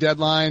the trade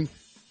deadline.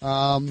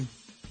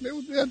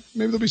 Maybe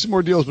there'll be some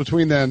more deals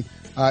between then.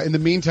 In the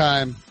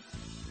meantime,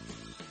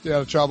 stay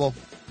out of trouble.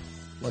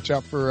 Watch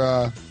out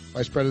for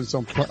vice presidents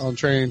on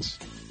trains.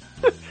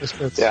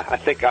 Yeah, I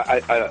think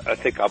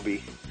I'll be.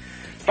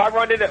 If I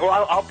run into,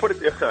 well, I'll put it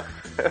there.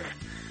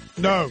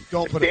 No,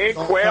 don't put it.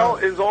 Dan Quayle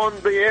is on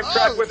the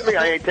Amtrak with me.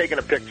 I ain't taking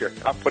a picture.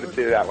 I'll put it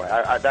to you that way.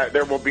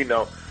 There will be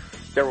no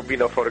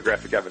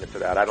photographic evidence of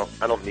that. I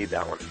don't need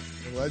that one.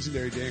 The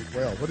legendary Dan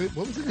Quayle.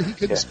 What was it that he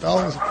couldn't spell?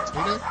 Was it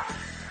potato?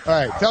 All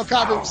right, tell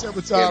Copper we said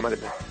what's up.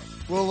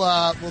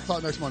 We'll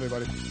talk next Monday,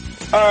 buddy.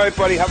 All right,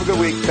 buddy. Have a good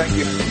week. Thank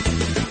you.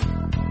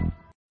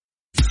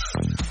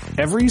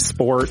 Every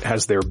sport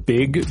has their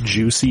big,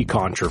 juicy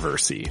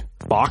controversy.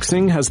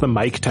 Boxing has the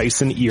Mike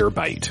Tyson ear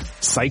bite.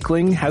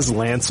 Cycling has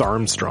Lance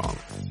Armstrong.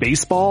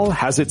 Baseball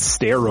has its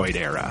steroid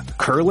era.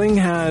 Curling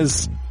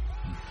has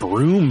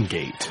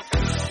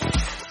Broomgate.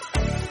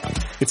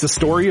 It's a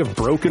story of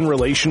broken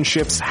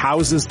relationships,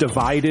 houses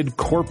divided,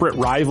 corporate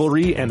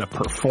rivalry, and a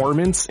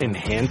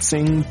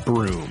performance-enhancing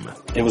broom.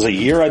 It was a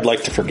year I'd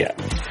like to forget.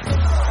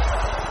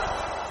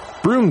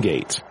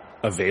 Broomgate.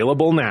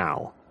 Available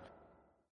now.